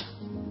taught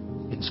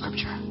in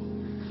Scripture.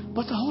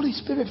 But the Holy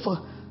Spirit for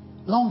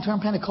long-term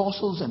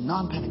Pentecostals and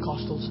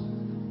non-Pentecostals,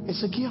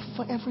 it's a gift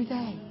for every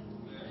day.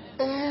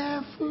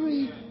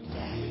 Every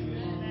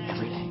day.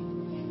 Every day.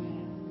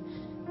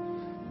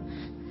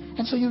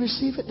 And so you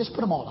receive it. Just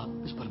put them all up.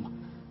 Just put them up.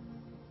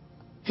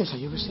 Here's how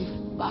you receive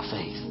it. By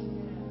faith.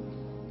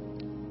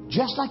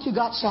 Just like you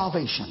got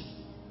salvation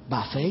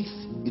by faith.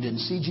 You didn't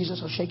see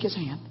Jesus or shake His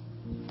hand.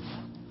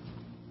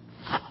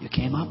 You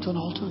came up to an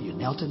altar. You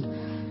knelt in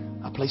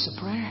a place of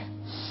prayer.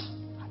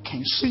 I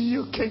can't see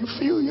you, can't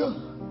feel you,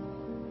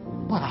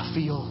 but I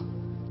feel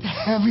the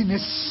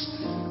heaviness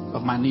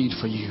of my need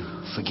for you.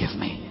 Forgive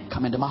me.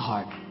 Come into my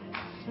heart.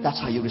 That's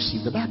how you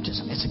receive the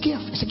baptism. It's a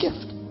gift. It's a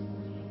gift.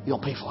 You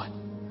don't pay for it.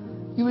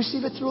 You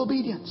receive it through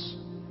obedience.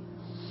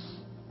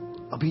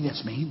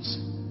 Obedience means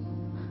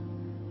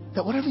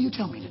that whatever you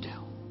tell me to do,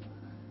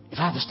 if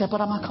I have to step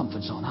out of my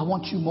comfort zone, I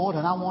want you more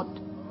than I want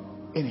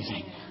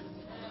anything.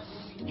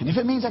 And if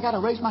it means I got to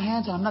raise my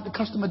hands and I'm not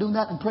accustomed to doing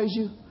that and praise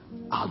you,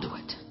 I'll do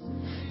it.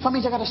 If it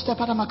means I got to step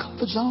out of my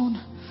comfort zone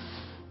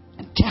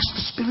and test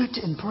the Spirit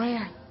in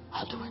prayer,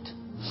 I'll do it.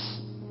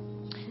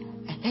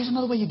 And here's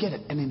another way you get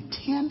it. An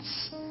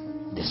intense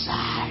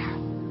desire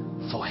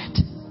for it.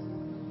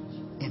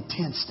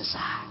 Intense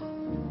desire.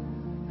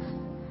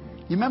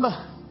 You remember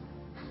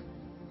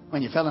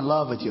when you fell in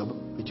love with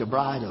your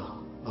bride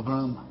or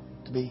groom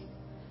to be?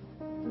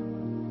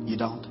 You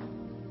don't?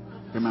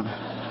 Remember?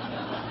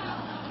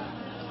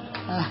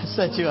 I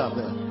set you up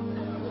there.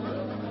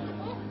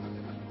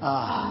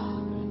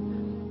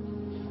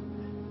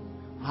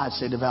 I'd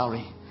say to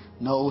Valerie,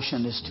 no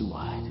ocean is too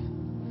wide.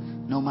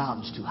 No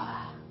mountain's too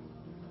high.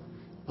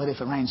 But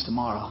if it rains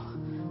tomorrow,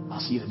 I'll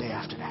see you the day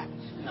after that.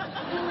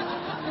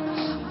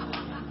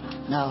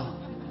 No.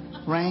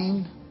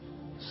 Rain,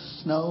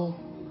 snow,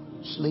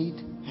 sleet,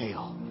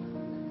 hail.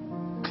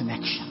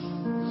 Connection.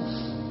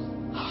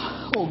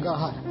 Oh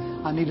God,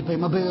 I need to pay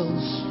my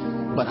bills,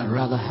 but I'd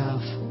rather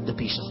have the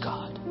peace of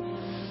God.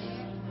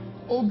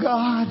 Oh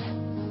God,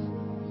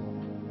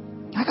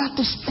 I got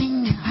this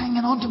thing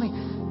hanging on to me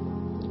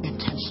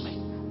intensely.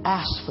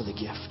 Ask for the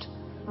gift.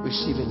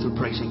 Receive it through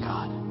praising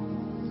God.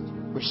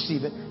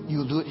 Receive it.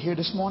 You'll do it here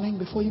this morning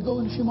before you go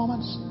in a few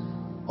moments,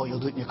 or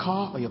you'll do it in your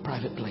car or your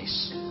private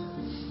place.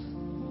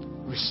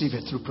 Receive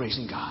it through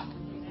praising God.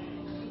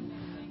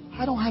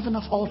 I don't have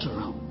enough altar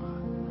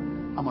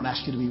room. I'm going to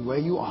ask you to be where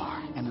you are.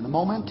 And in a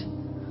moment,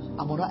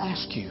 I'm going to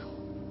ask you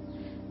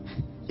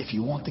if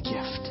you want the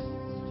gift.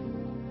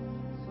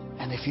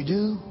 And if you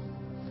do,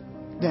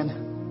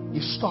 then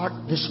you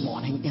start this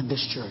morning in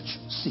this church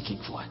seeking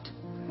for it.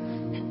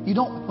 You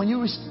don't, when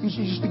you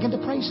just begin to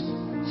praise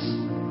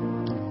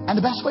Him. And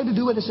the best way to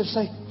do it is to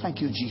say,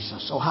 thank you,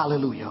 Jesus, or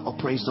hallelujah, or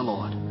praise the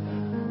Lord.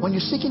 When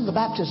you're seeking the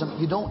baptism,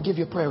 you don't give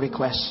your prayer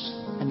requests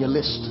and your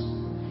list.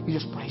 You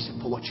just praise Him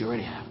for what you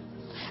already have.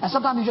 And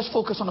sometimes you just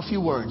focus on a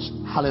few words.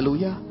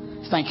 Hallelujah.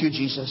 Thank you,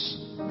 Jesus.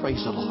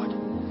 Praise the Lord.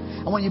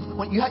 And when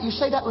you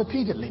say that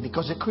repeatedly,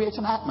 because it creates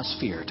an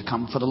atmosphere to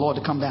come for the Lord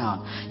to come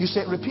down. You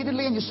say it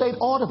repeatedly and you say it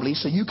audibly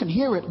so you can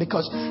hear it,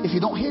 because if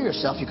you don't hear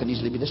yourself, you can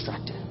easily be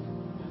distracted.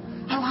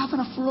 I don't have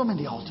enough room in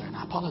the altar, and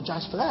I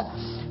apologize for that.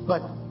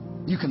 But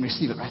you can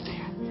receive it right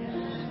there.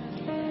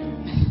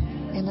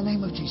 In the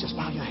name of Jesus,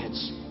 bow your heads.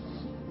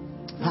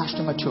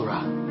 Pastor Matura.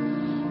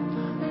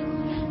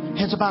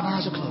 Heads are bowed and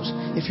eyes are closed.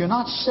 If you're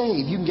not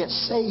saved, you can get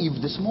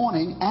saved this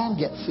morning and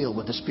get filled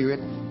with the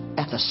Spirit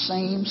at the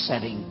same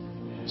setting.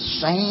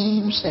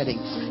 Same setting.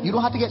 You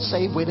don't have to get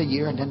saved, wait a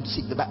year, and then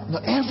seek the back. No,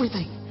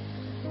 everything.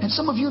 And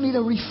some of you need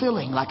a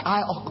refilling, like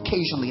I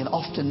occasionally and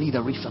often need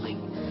a refilling.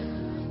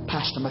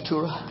 Pastor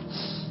Matura,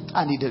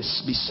 I need to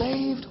be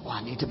saved, or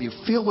I need to be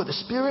filled with the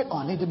Spirit,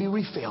 or I need to be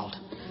refilled.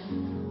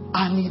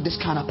 I need this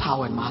kind of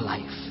power in my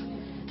life.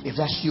 If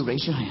that's you,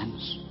 raise your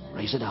hands.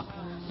 Raise it up.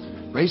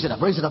 Raise it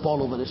up. Raise it up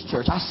all over this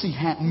church. I see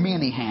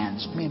many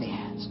hands. Many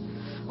hands.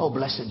 Oh,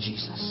 blessed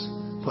Jesus.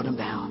 Put them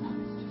down.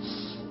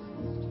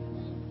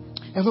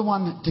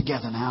 Everyone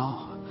together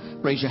now.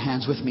 Raise your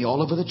hands with me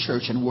all over the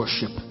church and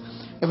worship.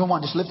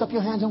 Everyone, just lift up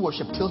your hands and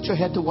worship. Tilt your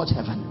head towards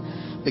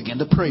heaven. Begin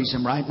to praise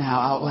Him right now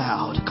out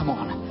loud. Come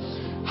on.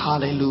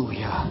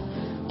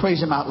 Hallelujah.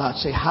 Praise Him out loud.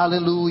 Say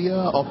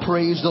hallelujah, or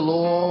praise the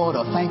Lord,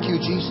 or thank you,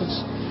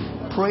 Jesus.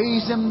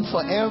 Praise Him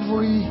for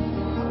every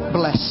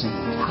blessing.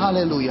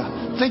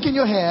 Hallelujah. Think in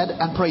your head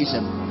and praise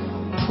Him.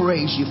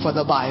 Praise you for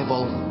the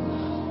Bible.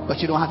 But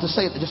you don't have to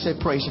say it. Just say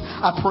praise you.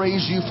 I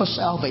praise you for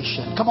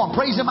salvation. Come on,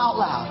 praise Him out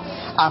loud.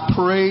 I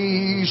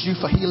praise you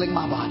for healing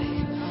my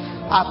body.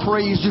 I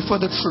praise you for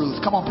the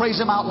truth. Come on, praise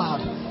Him out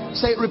loud.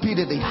 Say it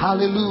repeatedly.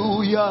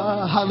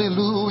 Hallelujah,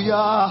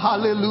 hallelujah,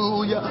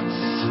 hallelujah.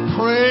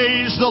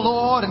 Praise the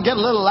Lord, and get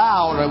a little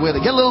louder with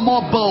it. Get a little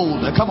more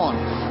bolder. Come on.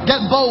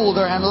 Get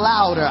bolder and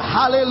louder.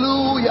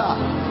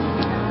 Hallelujah.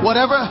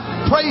 Whatever,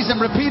 praise Him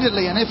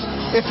repeatedly. And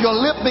if your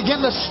lip begin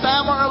to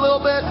stammer a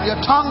little bit,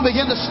 your tongue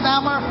begin to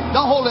stammer,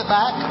 don't hold it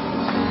back.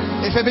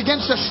 If it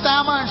begins to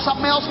stammer and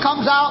something else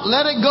comes out,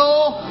 let it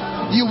go.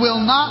 You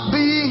will not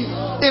be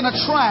in a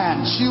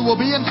trance. You will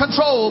be in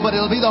control, but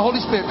it'll be the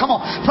Holy Spirit. Come on,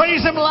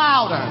 praise Him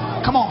louder.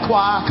 Come on,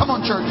 choir. Come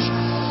on, church.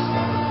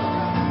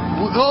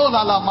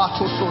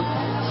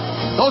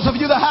 Those of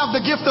you that have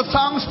the gift of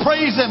tongues,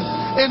 praise Him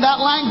in that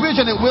language,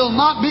 and it will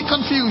not be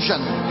confusion.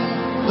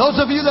 Those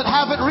of you that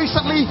have it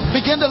recently,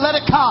 begin to let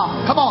it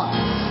come. Come on.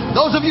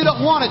 Those of you that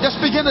want it,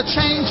 just begin to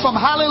change from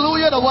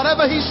hallelujah to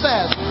whatever He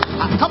says.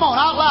 Come on,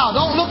 out loud.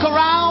 Don't look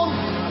around.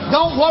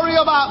 Don't worry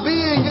about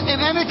being in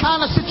any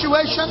kind of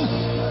situation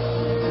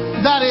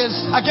that is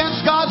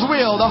against God's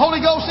will. The Holy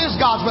Ghost is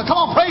God's will. Come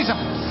on, praise Him.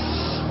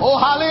 Oh,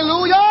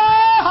 hallelujah,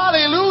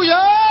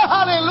 hallelujah,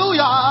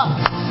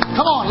 hallelujah.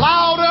 Come on,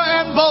 louder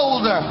and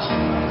bolder.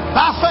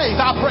 By faith,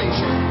 I praise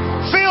You.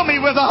 Fill me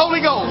with the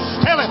Holy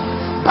Ghost. Tell Him.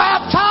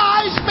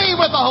 Baptize me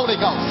with the Holy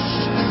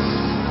Ghost.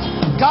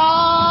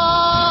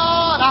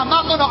 God, I'm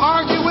not going to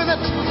argue with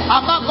it.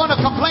 I'm not going to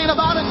complain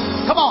about it.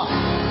 Come on.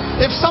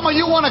 If some of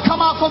you want to come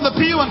out from the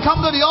pew and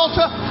come to the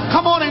altar,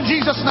 come on in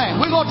Jesus'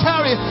 name. We're going to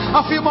tarry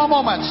a few more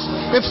moments.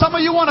 If some of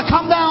you want to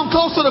come down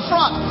close to the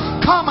front,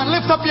 come and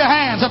lift up your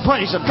hands and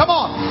praise Him. Come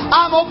on.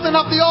 I'm opening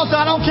up the altar.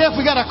 I don't care if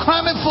we got to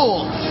cram it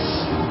full.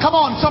 Come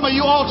on, some of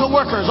you altar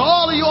workers,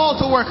 all of you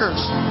altar workers,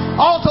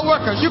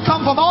 you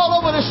come from all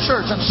over this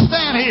church and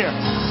stand here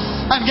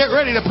and get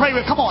ready to pray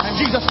with. Come on, in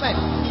Jesus' name.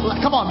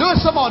 Come on, do it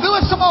some more. Do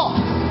it some more.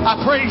 I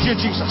praise you,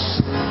 Jesus.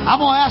 I'm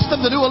going to ask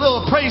them to do a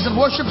little praise and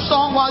worship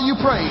song while you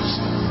praise.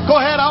 Go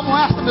ahead. I'm going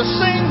to ask them to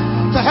sing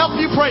to help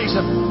you praise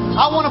Him.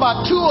 I want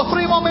about 2 or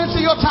 3 more minutes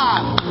of your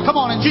time. Come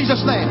on, in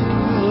Jesus' name.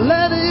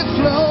 Let it